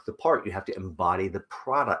to look the part. You have to embody the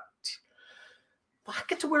product. Well, I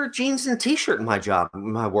get to wear jeans and a t-shirt in my job,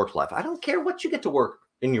 in my work life. I don't care what you get to work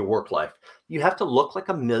in your work life. You have to look like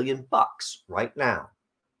 $1,000,000 right now.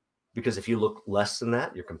 Because if you look less than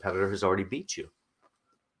that, your competitor has already beat you.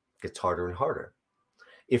 It gets harder and harder.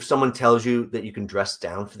 If someone tells you that you can dress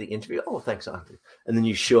down for the interview, oh, thanks, Auntie. And then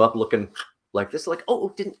you show up looking like this, like,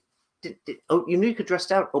 oh, oh, you knew you could dress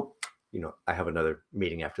down. Oh, I have another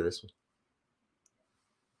meeting after this one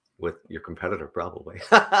with your competitor, probably.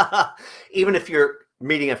 Even if your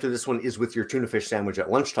meeting after this one is with your tuna fish sandwich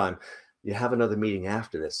at lunchtime, you have another meeting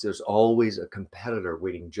after this. There's always a competitor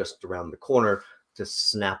waiting just around the corner to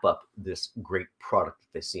snap up this great product that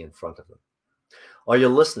they see in front of them. Are you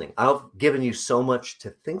listening? I've given you so much to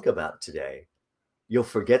think about today. You'll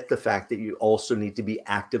forget the fact that you also need to be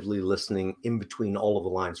actively listening in between all of the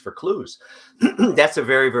lines for clues. That's a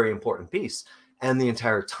very, very important piece. And the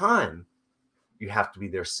entire time, you have to be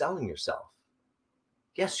there selling yourself.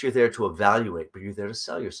 Yes, you're there to evaluate, but you're there to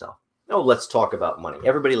sell yourself. Oh, let's talk about money.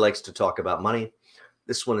 Everybody likes to talk about money.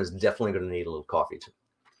 This one is definitely going to need a little coffee too.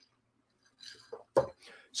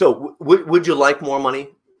 So would you like more money?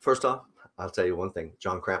 First off, I'll tell you one thing.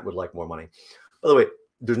 John Crant would like more money. By the way,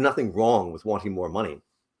 there's nothing wrong with wanting more money.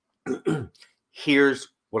 Here's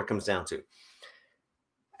what it comes down to.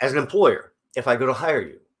 As an employer, if I go to hire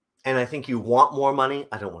you and I think you want more money,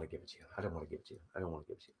 I don't want to give it to you. I don't want to give it to you. I don't want to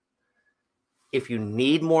give it to you. If you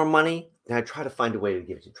need more money, then I try to find a way to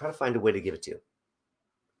give it to you. Try to find a way to give it to you.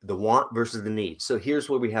 The want versus the need. So here's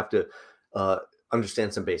where we have to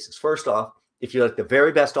understand some basics. First off, if you like the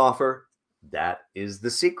very best offer, that is the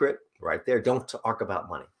secret right there. Don't talk about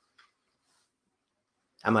money.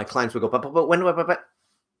 And my clients would go, but when do I?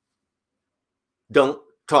 Don't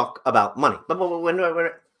talk about money. But when do I?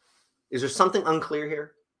 Is there something unclear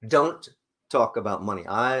here? Don't talk about money.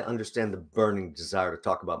 I understand the burning desire to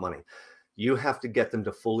talk about money. You have to get them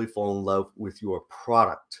to fully fall in love with your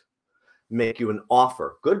product. Make you an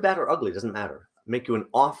offer, good, bad, or ugly, doesn't matter. Make you an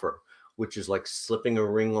offer, which is like slipping a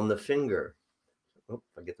ring on the finger. Oh,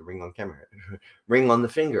 I get the ring on camera. Ring on the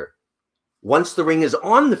finger. Once the ring is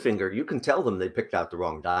on the finger, you can tell them they picked out the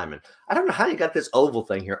wrong diamond. I don't know how you got this oval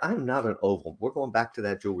thing here. I'm not an oval. We're going back to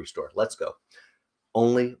that jewelry store. Let's go.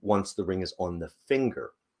 Only once the ring is on the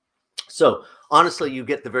finger. So honestly, you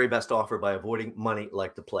get the very best offer by avoiding money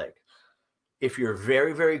like the plague. If you're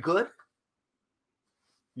very, very good,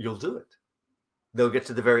 you'll do it. They'll get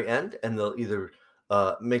to the very end and they'll either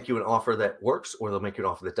make you an offer that works or they'll make you an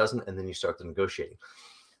offer that doesn't, and then you start the negotiating.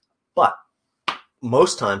 But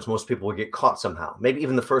most times, most people will get caught somehow. Maybe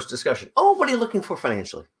even the first discussion. Oh, what are you looking for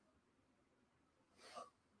financially?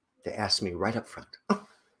 They asked me right up front.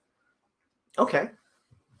 Okay.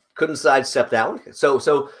 Couldn't sidestep that one.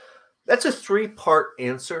 So that's a 3-part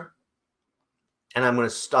answer. And I'm going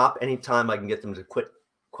to stop anytime I can get them to quit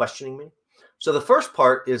questioning me. So the first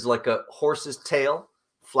part is like a horse's tail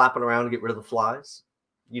flapping around to get rid of the flies.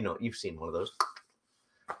 You know, you've seen one of those.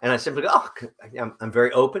 And I simply go, oh, I'm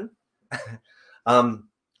very open.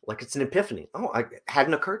 Like it's an epiphany. Oh, it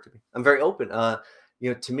hadn't occurred to me. I'm very open.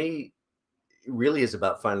 To me, it really is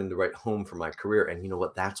about finding the right home for my career. And you know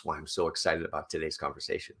what? That's why I'm so excited about today's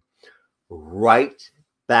conversation. Right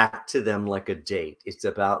back to them like a date. It's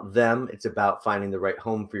about them. It's about finding the right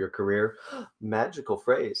home for your career. Magical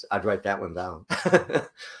phrase. I'd write that one down.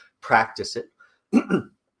 Practice it.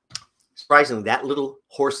 Surprisingly, that little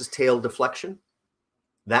horse's tail deflection,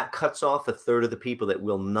 that cuts off 1/3 of the people that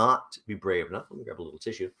will not be brave enough. Let me grab a little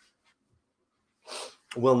tissue.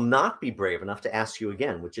 Will not be brave enough to ask you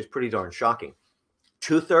again, which is pretty darn shocking.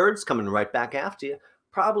 2/3 coming right back after you,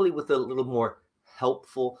 probably with a little more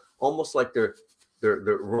helpful, almost like they're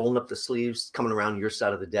rolling up the sleeves, coming around your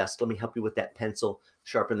side of the desk. Let me help you with that pencil,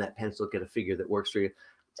 sharpen that pencil, get a figure that works for you.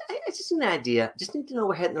 I just need an idea. Just need to know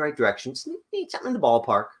we're heading the right direction. Just need something in the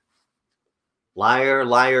ballpark. Liar,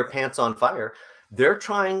 liar, pants on fire. They're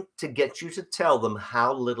trying to get you to tell them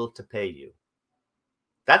how little to pay you.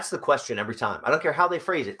 That's the question every time. I don't care how they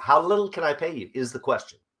phrase it. How little can I pay you is the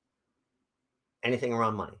question. Anything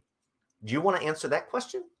around money. Do you want to answer that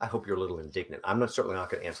question? I hope you're a little indignant. I'm certainly not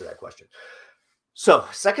going to answer that question. So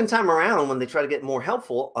second time around, when they try to get more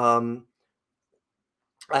helpful,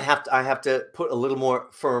 I have to put a little more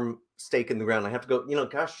firm stake in the ground. I have to go,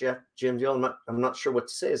 gosh, Jeff, Jim, I'm not sure what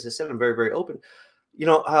to say. As I said, I'm very, very open.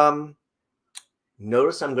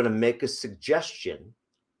 Notice I'm going to make a suggestion,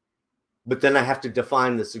 but then I have to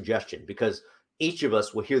define the suggestion because each of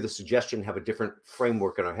us will hear the suggestion, have a different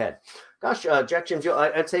framework in our head. Gosh, Jack, Jim, Joe,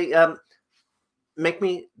 I'd say make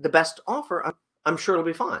me the best offer. I'm sure it'll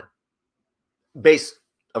be fine. Based,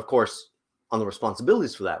 of course, on the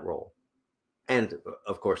responsibilities for that role. And,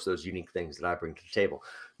 of course, those unique things that I bring to the table.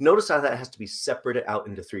 Notice how that has to be separated out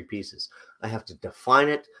into 3 pieces. I have to define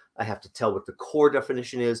it. I have to tell what the core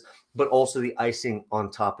definition is, but also the icing on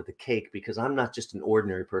top of the cake, because I'm not just an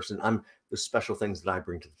ordinary person. I'm the special things that I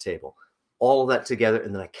bring to the table. All of that together,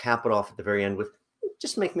 and then I cap it off at the very end with,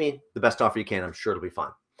 just make me the best offer you can. I'm sure it'll be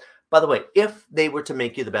fine. By the way, if they were to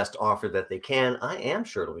make you the best offer that they can, I am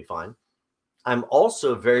sure it'll be fine. I'm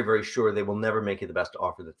also very, very sure they will never make you the best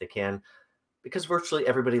offer that they can, because virtually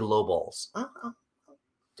everybody lowballs.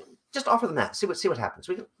 Just offer them that. See what happens.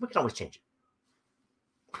 We can always change it.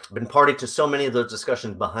 I've been party to so many of those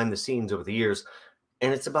discussions behind the scenes over the years,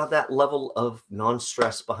 and it's about that level of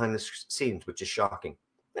non-stress behind the scenes, which is shocking.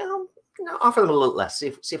 Now offer them a little less. See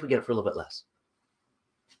if we get it for a little bit less.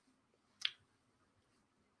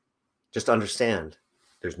 Just understand,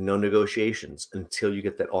 there's no negotiations until you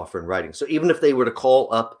get that offer in writing. So even if they were to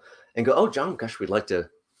call up and go, oh, John, gosh, we'd like to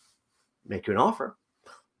make you an offer.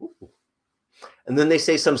 Ooh. And then they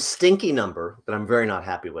say some stinky number that I'm very not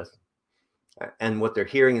happy with. And what they're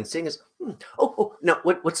hearing and seeing is, oh, no,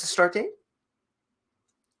 what's the start date?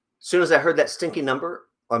 As soon as I heard that stinky number,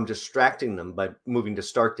 I'm distracting them by moving to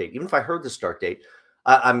start date. Even if I heard the start date,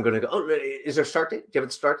 I'm going to go, oh, is there a start date? Do you have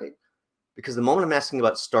a start date? Because the moment I'm asking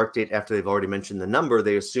about start date after they've already mentioned the number,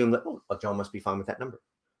 they assume that, oh, John must be fine with that number.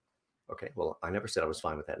 Okay, well, I never said I was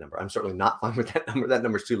fine with that number. I'm certainly not fine with that number. That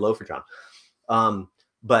number's too low for John.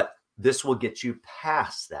 But this will get you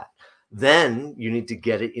past that. Then you need to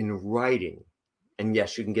get it in writing. And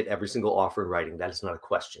yes, you can get every single offer in writing. That is not a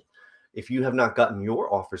question. If you have not gotten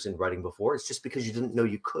your offers in writing before, it's just because you didn't know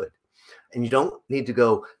you could. And you don't need to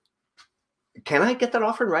go, can I get that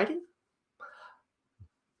offer in writing?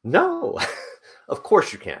 No, of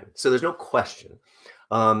course you can. So there's no question.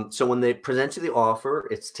 So when they present you the offer,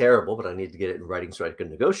 it's terrible, but I need to get it in writing so I can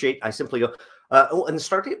negotiate. I simply go, oh, and the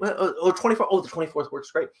start date, 24. Oh, the 24th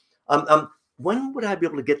works great. When would I be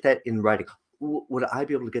able to get that in writing? Would I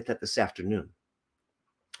be able to get that this afternoon?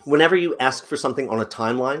 Whenever you ask for something on a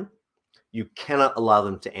timeline, you cannot allow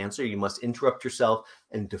them to answer. You must interrupt yourself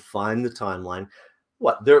and define the timeline.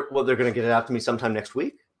 They're going to get it out to me sometime next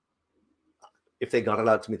week. If they got it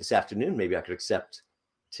out to me this afternoon, maybe I could accept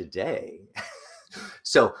today.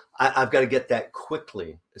 So I've got to get that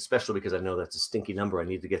quickly, especially because I know that's a stinky number. I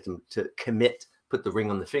need to get them to commit, put the ring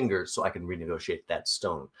on the finger so I can renegotiate that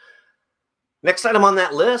stone. Next item on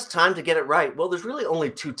that list, time to get it right. Well, there's really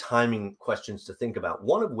only two timing questions to think about.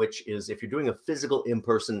 One of which is if you're doing a physical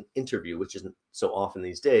in-person interview, which isn't so often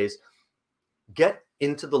these days, get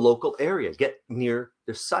into the local area, get near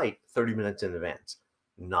the site 30 minutes in advance.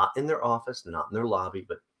 Not in their office, not in their lobby,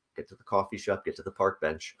 but get to the coffee shop, get to the park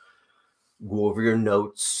bench, go over your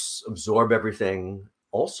notes, absorb everything.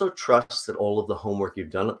 Also trust that all of the homework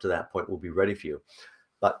you've done up to that point will be ready for you.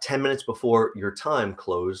 About 10 minutes before your time,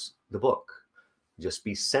 close the book. Just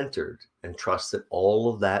be centered and trust that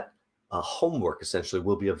all of that homework essentially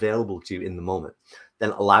will be available to you in the moment.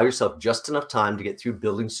 Then allow yourself just enough time to get through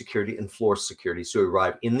building security and floor security so you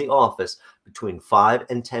arrive in the office between 5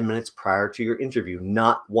 and 10 minutes prior to your interview,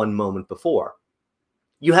 not 1 moment before.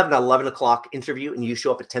 You have an 11 o'clock interview and you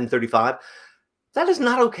show up at 10:35. That is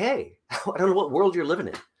not okay. I don't know what world you're living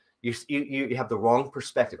in. You have the wrong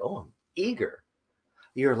perspective. Oh, I'm eager.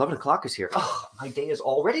 Your 11 o'clock is here. Oh, my day is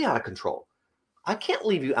already out of control. I can't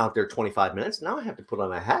leave you out there 25 minutes. Now I have to put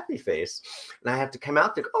on a happy face and I have to come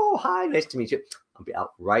out there. Oh, hi, nice to meet you. I'll be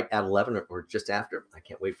out right at 11 or just after. I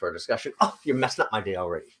can't wait for our discussion. Oh, you're messing up my day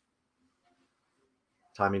already.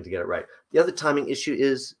 Timing to get it right. The other timing issue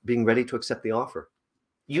is being ready to accept the offer.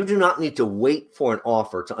 You do not need to wait for an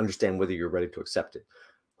offer to understand whether you're ready to accept it.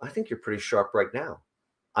 I think you're pretty sharp right now.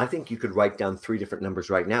 I think you could write down 3 different numbers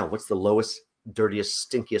right now. What's the lowest, dirtiest,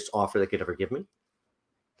 stinkiest offer they could ever give me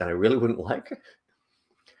that I really wouldn't like?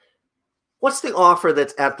 What's the offer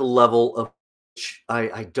that's at the level of which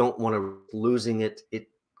I don't want to losing it? It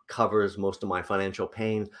covers most of my financial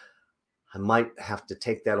pain. I might have to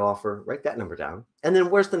take that offer, write that number down. And then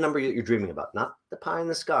where's the number that you're dreaming about? Not the pie in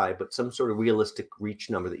the sky, but some sort of realistic reach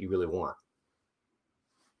number that you really want.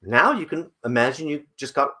 Now you can imagine you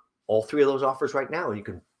just got all 3 of those offers right now, and you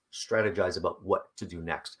can strategize about what to do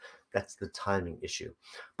next. That's the timing issue.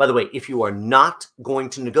 By the way, if you are not going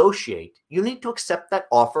to negotiate, you need to accept that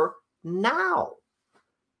offer now.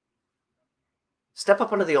 Step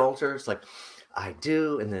up under the altar. It's like, I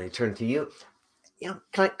do. And then they turn to you. You know,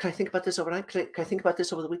 can I think about this overnight? Can I think about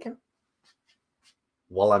this over the weekend?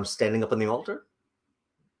 While I'm standing up on the altar?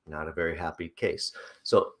 Not a very happy case.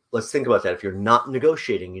 So let's think about that. If you're not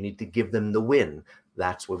negotiating, you need to give them the win.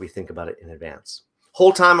 That's where we think about it in advance.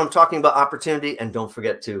 Whole time I'm talking about opportunity, and don't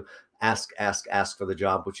forget to ask for the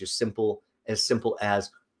job, which is simple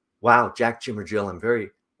as, wow, Jack, Jim, or Jill, I'm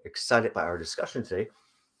very excited by our discussion today.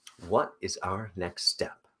 What is our next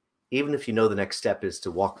step? Even if you know the next step is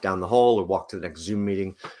to walk down the hall or walk to the next Zoom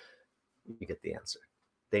meeting, you get the answer.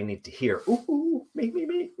 They need to hear, ooh,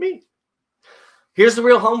 me. Here's the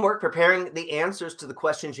real homework, preparing the answers to the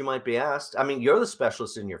questions you might be asked. I mean, you're the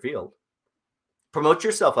specialist in your field. Promote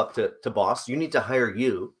yourself up to boss. You need to hire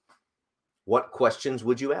you. What questions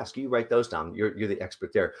would you ask? You write those down. You're the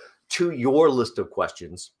expert there. To your list of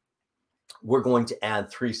questions, we're going to add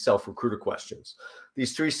 3 self-recruiter questions.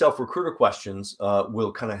 These 3 self-recruiter questions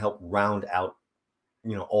will kind of help round out,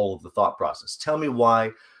 all of the thought process. Tell me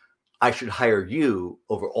why I should hire you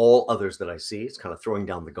over all others that I see. It's kind of throwing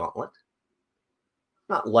down the gauntlet.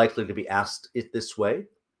 Not likely to be asked it this way,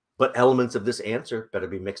 but elements of this answer better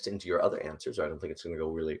be mixed into your other answers, or I don't think it's going to go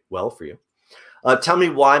really well for you. Tell me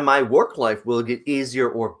why my work life will get easier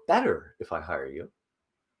or better if I hire you.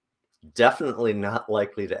 Definitely not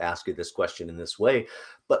likely to ask you this question in this way,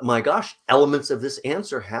 but my gosh, elements of this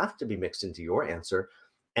answer have to be mixed into your answer.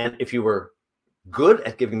 And if you were good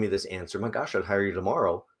at giving me this answer, my gosh, I'd hire you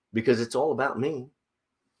tomorrow because it's all about me.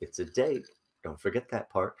 It's a date. Don't forget that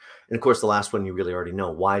part. And of course, the last one you really already know.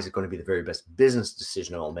 Why is it going to be the very best business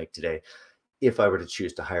decision I'll make today if I were to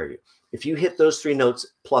choose to hire you? If you hit those 3 notes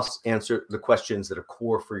plus answer the questions that are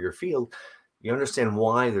core for your field, you understand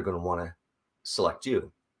why they're going to want to select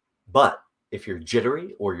you. But if you're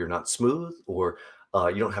jittery or you're not smooth or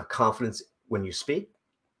you don't have confidence when you speak,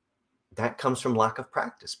 that comes from lack of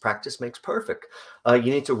practice. Practice makes perfect. You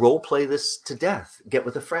need to role play this to death. Get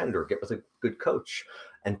with a friend or get with a good coach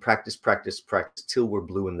and practice, practice, practice till we're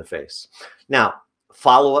blue in the face. Now,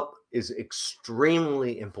 follow-up is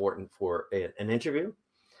extremely important for an interview.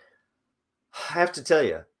 I have to tell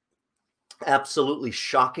you, absolutely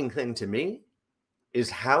shocking thing to me is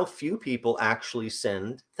how few people actually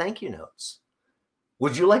send thank you notes.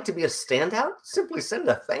 Would you like to be a standout? Simply send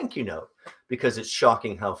a thank you note, because it's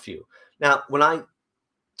shocking how few. Now, when I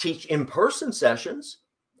teach in-person sessions,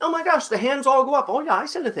 oh my gosh, the hands all go up. Oh yeah, I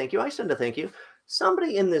send a thank you. I send a thank you.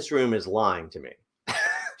 Somebody in this room is lying to me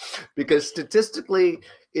because statistically,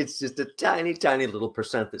 it's just a tiny, tiny little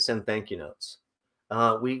percent that send thank you notes.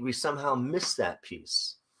 We somehow miss that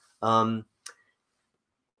piece.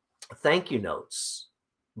 Thank you notes,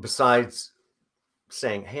 besides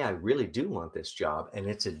saying, hey, I really do want this job, and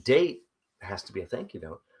it's a date, it has to be a thank you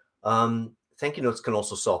note. Thank you notes can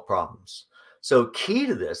also solve problems. So key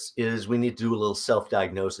to this is we need to do a little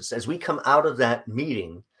self-diagnosis. As we come out of that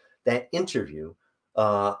meeting, that interview,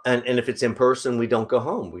 and if it's in person, we don't go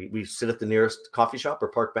home. We sit at the nearest coffee shop or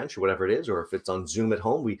park bench or whatever it is, or if it's on Zoom at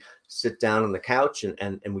home, we sit down on the couch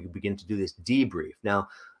and we begin to do this debrief. Now,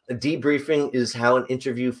 a debriefing is how an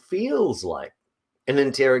interview feels like. An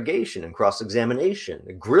interrogation and cross-examination,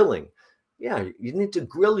 a grilling. Yeah, you need to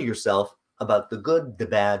grill yourself about the good, the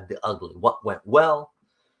bad, the ugly. What went well?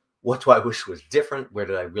 What do I wish was different? Where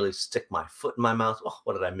did I really stick my foot in my mouth? Oh,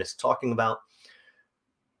 what did I miss talking about?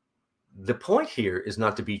 The point here is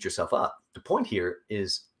not to beat yourself up. The point here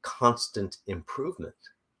is constant improvement.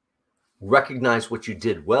 Recognize what you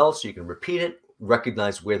did well so you can repeat it.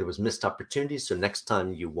 Recognize where there was missed opportunities so next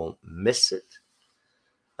time you won't miss it.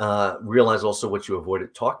 Realize also what you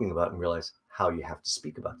avoided talking about and realize how you have to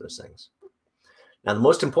speak about those things. Now, the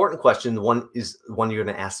most important question, the one you're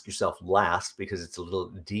going to ask yourself last because it's a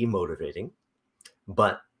little demotivating,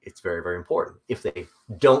 but it's very, very important. If they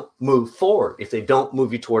don't move forward, if they don't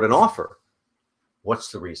move you toward an offer,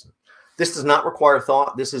 what's the reason? This does not require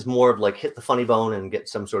thought. This is more of like hit the funny bone and get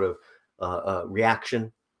some sort of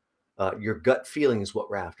reaction. Your gut feeling is what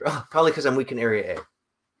we're after. Oh, probably because I'm weak in area A.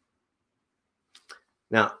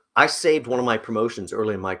 Now, I saved one of my promotions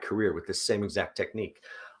early in my career with this same exact technique.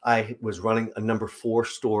 I was running a number 4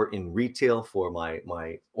 store in retail for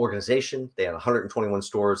my organization. They had 121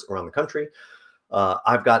 stores around the country.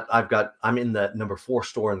 I'm in the number 4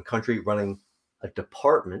 store in the country running a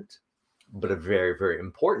department, but a very, very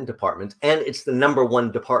important department. And it's the number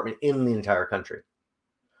 1 department in the entire country.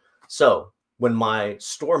 So when my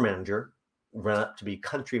store manager ran up to be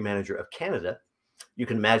country manager of Canada, you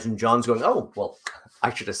can imagine John's going, oh, well,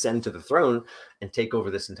 I should ascend to the throne and take over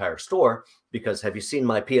this entire store because have you seen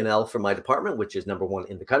my P&L for my department, which is number 1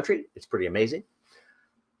 in the country? It's pretty amazing.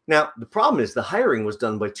 Now, the problem is the hiring was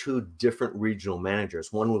done by 2 different regional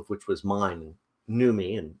managers, one of which was mine and knew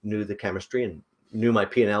me and knew the chemistry and knew my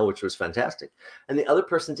P&L, which was fantastic. And the other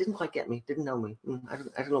person didn't quite get me, didn't know me. I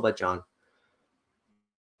don't know about John.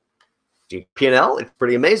 P&L, it's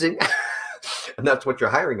pretty amazing. And that's what you're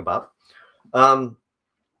hiring about.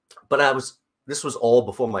 But this was all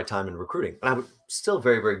before my time in recruiting. And I was still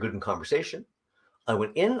very, very good in conversation. I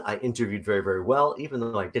went in, I interviewed very, very well, even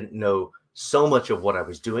though I didn't know so much of what I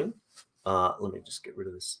was doing. Let me just get rid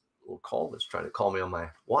of this little call that's trying to call me on my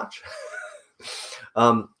watch.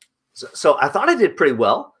 So I thought I did pretty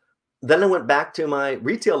well. Then I went back to my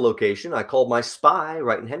retail location. I called my spy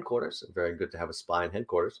right in headquarters. Very good to have a spy in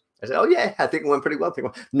headquarters. I said, oh, yeah, I think it went pretty well.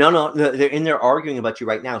 No, they're in there arguing about you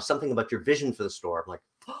right now. Something about your vision for the store. I'm like,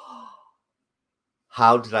 oh,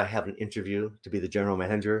 how did I have an interview to be the general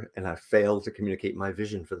manager and I failed to communicate my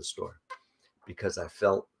vision for the store? Because I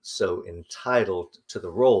felt so entitled to the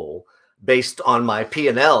role based on my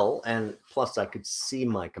P&L. And plus I could see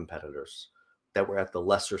my competitors that were at the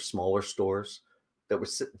lesser, smaller stores that were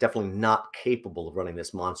definitely not capable of running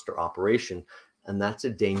this monster operation. And that's a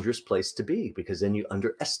dangerous place to be because then you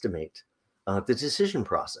underestimate the decision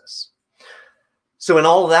process. So in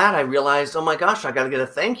all of that, I realized, oh my gosh, I got to get a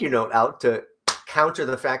thank you note out to counter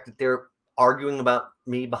the fact that they're arguing about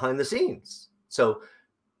me behind the scenes. So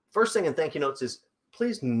First thing in thank you notes is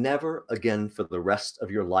please never again for the rest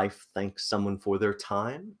of your life thank someone for their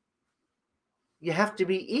time. You have to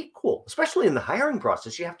be equal, especially in the hiring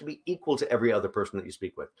process. You have to be equal to every other person that you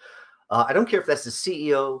speak with. I don't care if that's the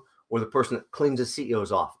CEO or the person that cleans the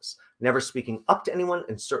CEO's office. Never speaking up to anyone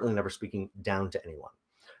and certainly never speaking down to anyone.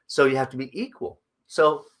 So you have to be equal.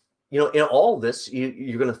 So, in all this,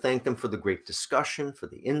 you're going to thank them for the great discussion, for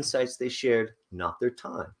the insights they shared, not their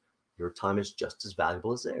time. Your time is just as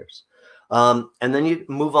valuable as theirs. And then you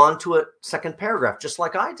move on to a second paragraph, just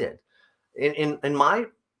like I did. In my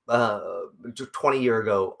 20-year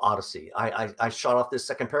ago Odyssey, I shot off this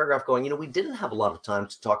second paragraph going, we didn't have a lot of time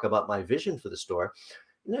to talk about my vision for the store.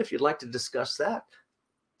 If you'd like to discuss that,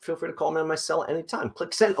 feel free to call me on my cell anytime.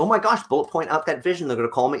 Click send. Oh my gosh, bullet point out that vision. They're going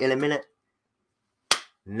to call me in a minute.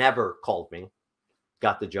 Never called me.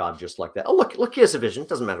 Got the job just like that. Oh, look, he has a vision.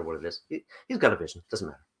 Doesn't matter what it is. He's got a vision. Doesn't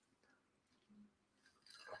matter.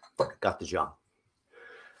 Got the job.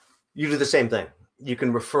 You do the same thing. You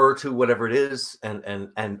can refer to whatever it is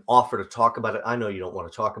and offer to talk about it. I know you don't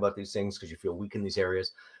want to talk about these things because you feel weak in these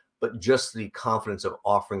areas, but just the confidence of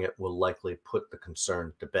offering it will likely put the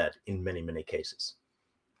concern to bed in many, many cases.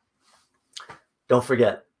 Don't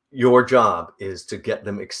forget, your job is to get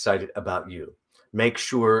them excited about you. Make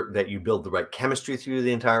sure that you build the right chemistry through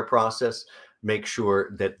the entire process. Make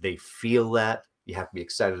sure that they feel that. You have to be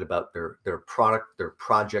excited about their product, their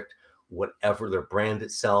project, whatever, their brand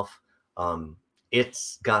itself.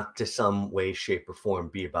 It's got to some way, shape, or form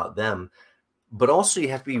be about them. But also you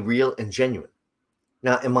have to be real and genuine.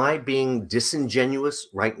 Now, am I being disingenuous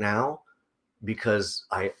right now because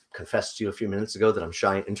I confessed to you a few minutes ago that I'm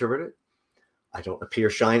shy and introverted? I don't appear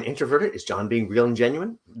shy and introverted. Is John being real and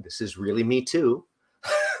genuine? This is really me too.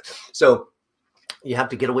 So you have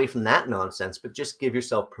to get away from that nonsense, but just give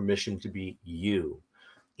yourself permission to be you,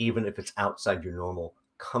 even if it's outside your normal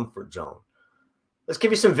comfort zone. Let's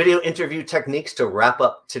give you some video interview techniques to wrap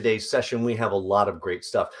up today's session. We have a lot of great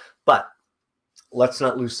stuff, but let's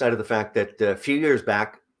not lose sight of the fact that a few years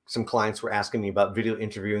back, some clients were asking me about video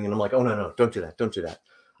interviewing, and I'm like, oh, no, don't do that. Don't do that.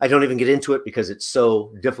 I don't even get into it because it's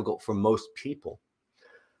so difficult for most people.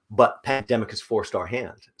 But pandemic has forced our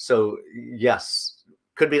hand. So yes,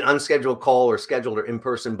 could be an unscheduled call or scheduled or in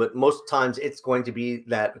person, but most times it's going to be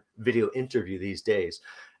that video interview these days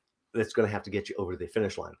that's going to have to get you over the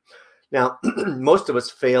finish line. Now, most of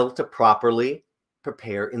us fail to properly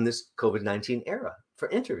prepare in this COVID-19 era for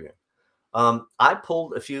interviewing. I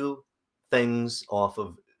pulled a few things off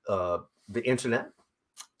of the internet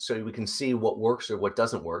so we can see what works or what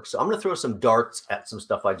doesn't work. So I'm going to throw some darts at some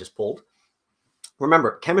stuff I just pulled.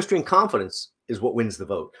 Remember, chemistry and confidence is what wins the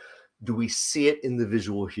vote. Do we see it in the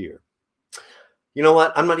visual here? You know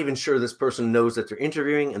what? I'm not even sure this person knows that they're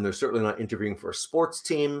interviewing, and they're certainly not interviewing for a sports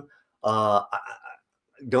team. I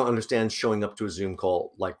don't understand showing up to a Zoom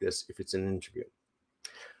call like this if it's an interview.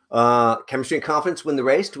 Chemistry and confidence win the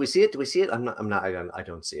race. Do we see it? Do we see it? I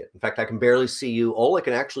don't see it. In fact, I can barely see you. All I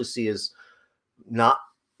can actually see is not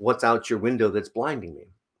what's out your window that's blinding me.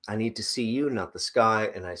 I need to see you, not the sky.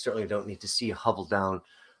 And I certainly don't need to see you hovel down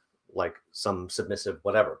like some submissive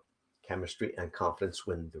whatever. Chemistry and confidence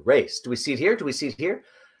win the race. Do we see it here? Do we see it here?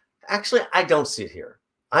 Actually, I don't see it here.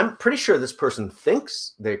 I'm pretty sure this person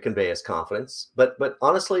thinks they convey as confidence, but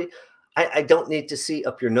honestly, I don't need to see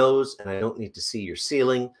up your nose, and I don't need to see your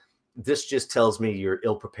ceiling. This just tells me you're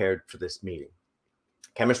ill-prepared for this meeting.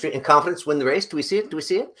 Chemistry and confidence win the race. Do we see it? Do we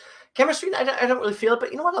see it? Chemistry, I don't really feel it,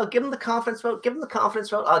 but you know what? I'll give them the confidence vote. Give them the confidence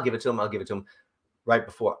vote. I'll give it to them. I'll give it to them right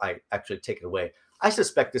before I actually take it away. I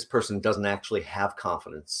suspect this person doesn't actually have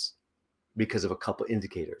confidence because of a couple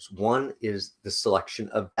indicators. One is the selection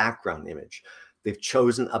of background image. They've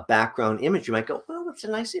chosen a background image. You might go, well, it's a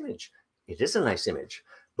nice image. It is a nice image,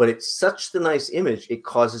 but it's such the nice image, it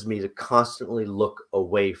causes me to constantly look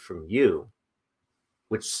away from you,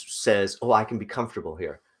 which says, oh, I can be comfortable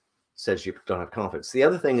here. Says you don't have confidence. The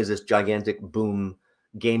other thing is this gigantic boom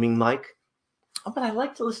gaming mic. Oh, but I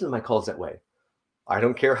like to listen to my calls that way. I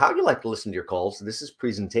don't care how you like to listen to your calls. This is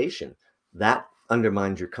presentation. That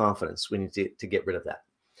undermines your confidence. We need to get rid of that.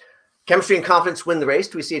 Chemistry and confidence win the race.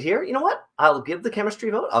 Do we see it here? You know what? I'll give the chemistry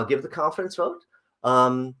vote. I'll give the confidence vote.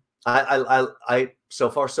 So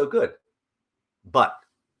far, so good. But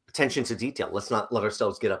attention to detail. Let's not let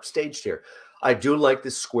ourselves get upstaged here. I do like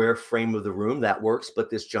this square frame of the room. That works. But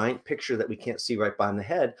this giant picture that we can't see right behind the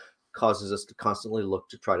head causes us to constantly look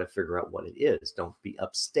to try to figure out what it is. Don't be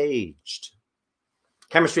upstaged.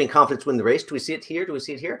 Chemistry and confidence win the race. Do we see it here? Do we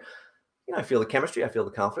see it here? You know, I feel the chemistry. I feel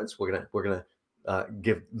the confidence. We're gonna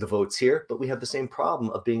give the votes here, but we have the same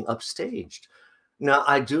problem of being upstaged. Now,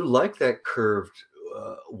 I do like that curved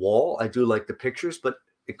wall. I do like the pictures, but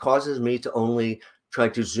it causes me to only try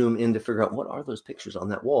to zoom in to figure out what are those pictures on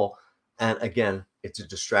that wall. And again, it's a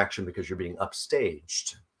distraction because you're being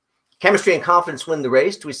upstaged. Chemistry and confidence win the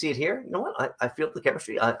race. Do we see it here? You know what? I feel the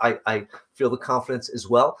chemistry. I feel the confidence as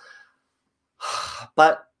well.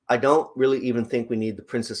 But I don't really even think we need the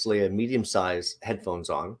Princess Leia medium-sized headphones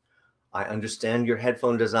on. I understand your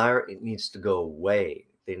headphone desire. It needs to go away.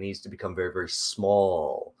 It needs to become very, very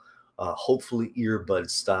small. Hopefully earbud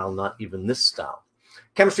style, not even this style.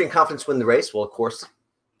 Chemistry and confidence win the race. Well, of course,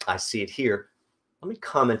 I see it here. Let me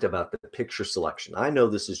comment about the picture selection. I know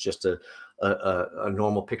this is just a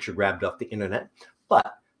normal picture grabbed off the internet,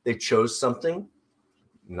 but they chose something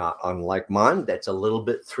not unlike mine that's a little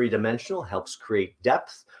bit three-dimensional, helps create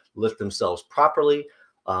depth, lift themselves properly.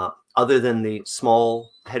 Other than the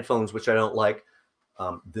small headphones, which I don't like,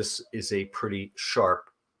 this is a pretty sharp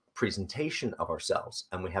presentation of ourselves,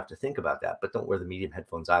 and we have to think about that, but don't wear the medium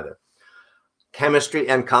headphones either. Chemistry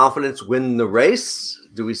and confidence win the race.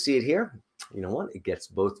 Do we see it here? You know what? It gets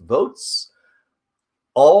both votes.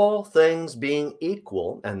 All things being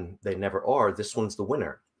equal, and they never are, this one's the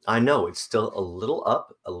winner. I know it's still a little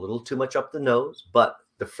up, a little too much up the nose, but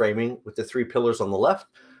the framing with the three pillars on the left,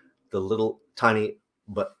 the little tiny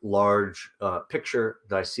but large picture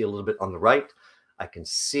that I see a little bit on the right, I can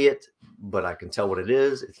see it, but I can tell what it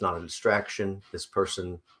is. It's not a distraction. This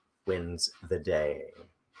person wins the day.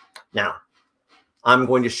 Now, I'm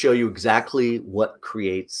going to show you exactly what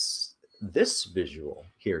creates this visual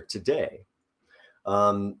here today.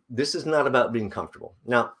 This is not about being comfortable.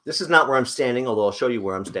 Now, this is not where I'm standing, although I'll show you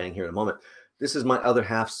where I'm standing here in a moment. This is my other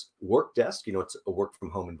half's work desk. You know, it's a work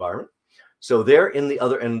from home environment. So they're in the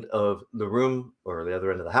other end of the room or the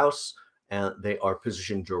other end of the house, and they are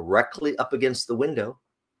positioned directly up against the window.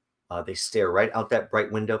 They stare right out that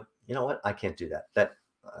bright window. You know what? I can't do that. That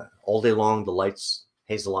all day long, the lights,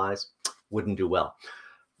 hazel eyes, wouldn't do well.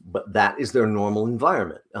 But that is their normal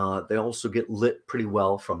environment. They also get lit pretty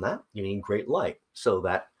well from that. You need great light. So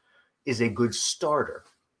that is a good starter.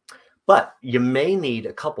 But you may need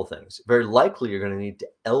a couple things. Very likely you're going to need to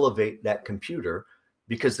elevate that computer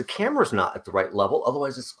because the camera's not at the right level.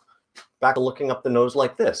 Otherwise, it's back to looking up the nose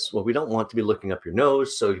like this. Well, we don't want to be looking up your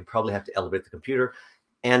nose, so you probably have to elevate the computer.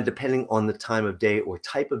 And depending on the time of day or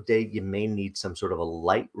type of day, you may need some sort of a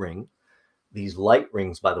light ring. These light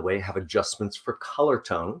rings, by the way, have adjustments for color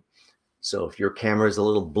tone. So if your camera is a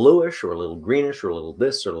little bluish or a little greenish or a little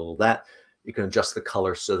this or a little that, you can adjust the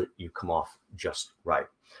color so that you come off just right.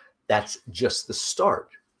 That's just the start.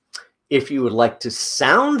 If you would like to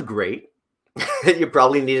sound great, you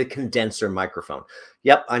probably need a condenser microphone.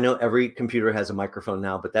 Yep, I know every computer has a microphone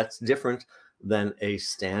now, but that's different than a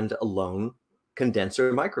standalone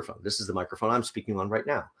condenser microphone. This is the microphone I'm speaking on right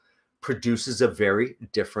now. Produces a very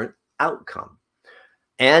different outcome.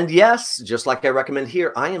 And yes, just like I recommend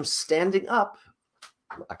here, I am standing up.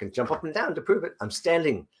 I can jump up and down to prove it. I'm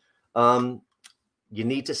standing. You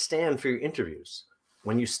need to stand for your interviews.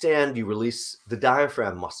 When you stand, you release the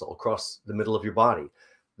diaphragm muscle across the middle of your body.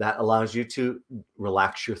 That allows you to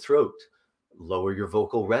relax your throat, lower your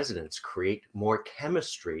vocal resonance, create more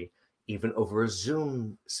chemistry, even over a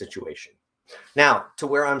Zoom situation. Now, to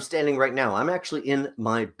where I'm standing right now, I'm actually in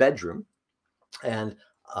my bedroom, and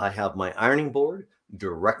I have my ironing board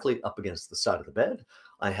directly up against the side of the bed.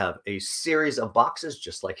 I have a series of boxes,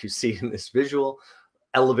 just like you see in this visual,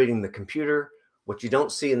 elevating the computer. What you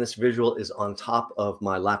don't see in this visual is on top of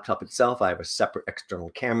my laptop itself, I have a separate external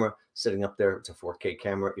camera sitting up there. It's a 4K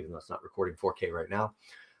camera, even though it's not recording 4K right now.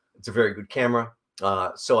 It's a very good camera.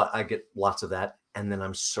 So I get lots of that. And then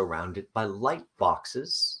I'm surrounded by light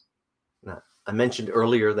boxes. Now, I mentioned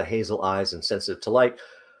earlier the hazel eyes and sensitive to light.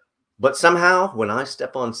 But somehow, when I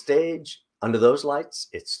step on stage under those lights,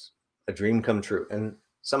 it's a dream come true. And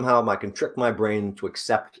somehow I can trick my brain to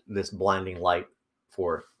accept this blinding light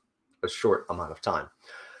for a short amount of time.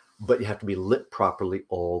 But you have to be lit properly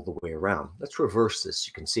all the way around. Let's reverse this.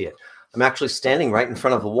 You can see it. I'm actually standing right in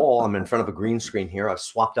front of the wall. I'm in front of a green screen here. I've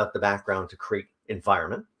swapped out the background to create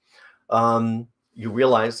environment. You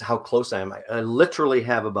realize how close I am. I literally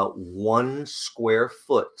have about 1 square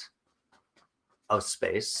foot of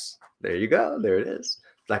space. There you go. There it is.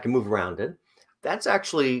 I can move around it. That's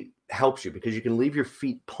actually helps you because you can leave your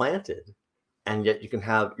feet planted and yet you can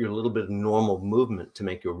have your little bit of normal movement to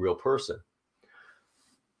make you a real person.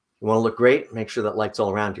 You want to look great, make sure that light's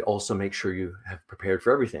all around you. Also make sure you have prepared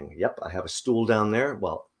for everything. Yep, I have a stool down there.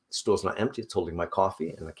 Well, the stool's not empty. It's holding my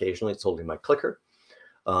coffee and occasionally it's holding my clicker.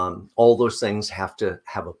 All those things have to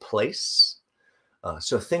have a place.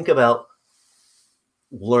 So think about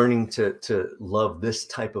learning to love this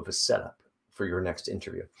type of a setup for your next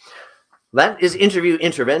interview. That is interview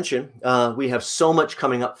intervention. We have so much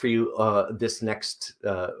coming up for you this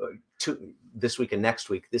week and next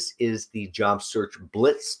week. This is the job search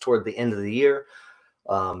blitz toward the end of the year.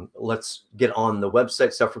 Let's get on the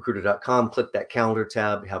website, selfrecruiter.com, click that calendar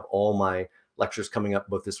tab, have all my lectures coming up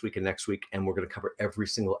both this week and next week, and we're going to cover every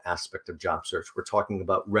single aspect of job search. We're talking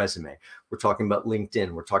about resume. We're talking about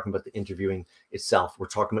LinkedIn. We're talking about the interviewing itself. We're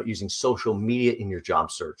talking about using social media in your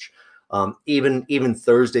job search. Even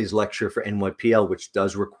Thursday's lecture for NYPL, which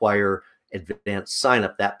does require advanced sign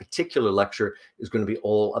up, that particular lecture is going to be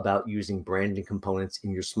all about using branding components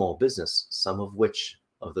in your small business, some of which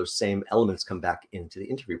of those same elements come back into the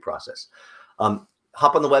interview process.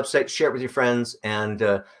 Hop on the website, share it with your friends, and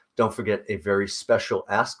don't forget a very special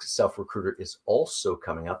Ask Self Recruiter is also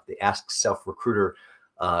coming up. The Ask Self Recruiter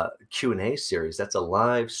Q&A series. That's a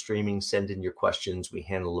live streaming. Send in your questions. We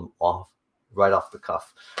handle them right off the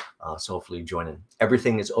cuff. So hopefully you join in.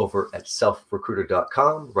 Everything is over at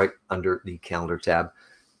selfrecruiter.com, right under the calendar tab.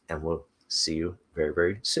 And we'll see you very,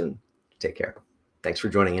 very soon. Take care. Thanks for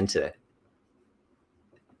joining in today.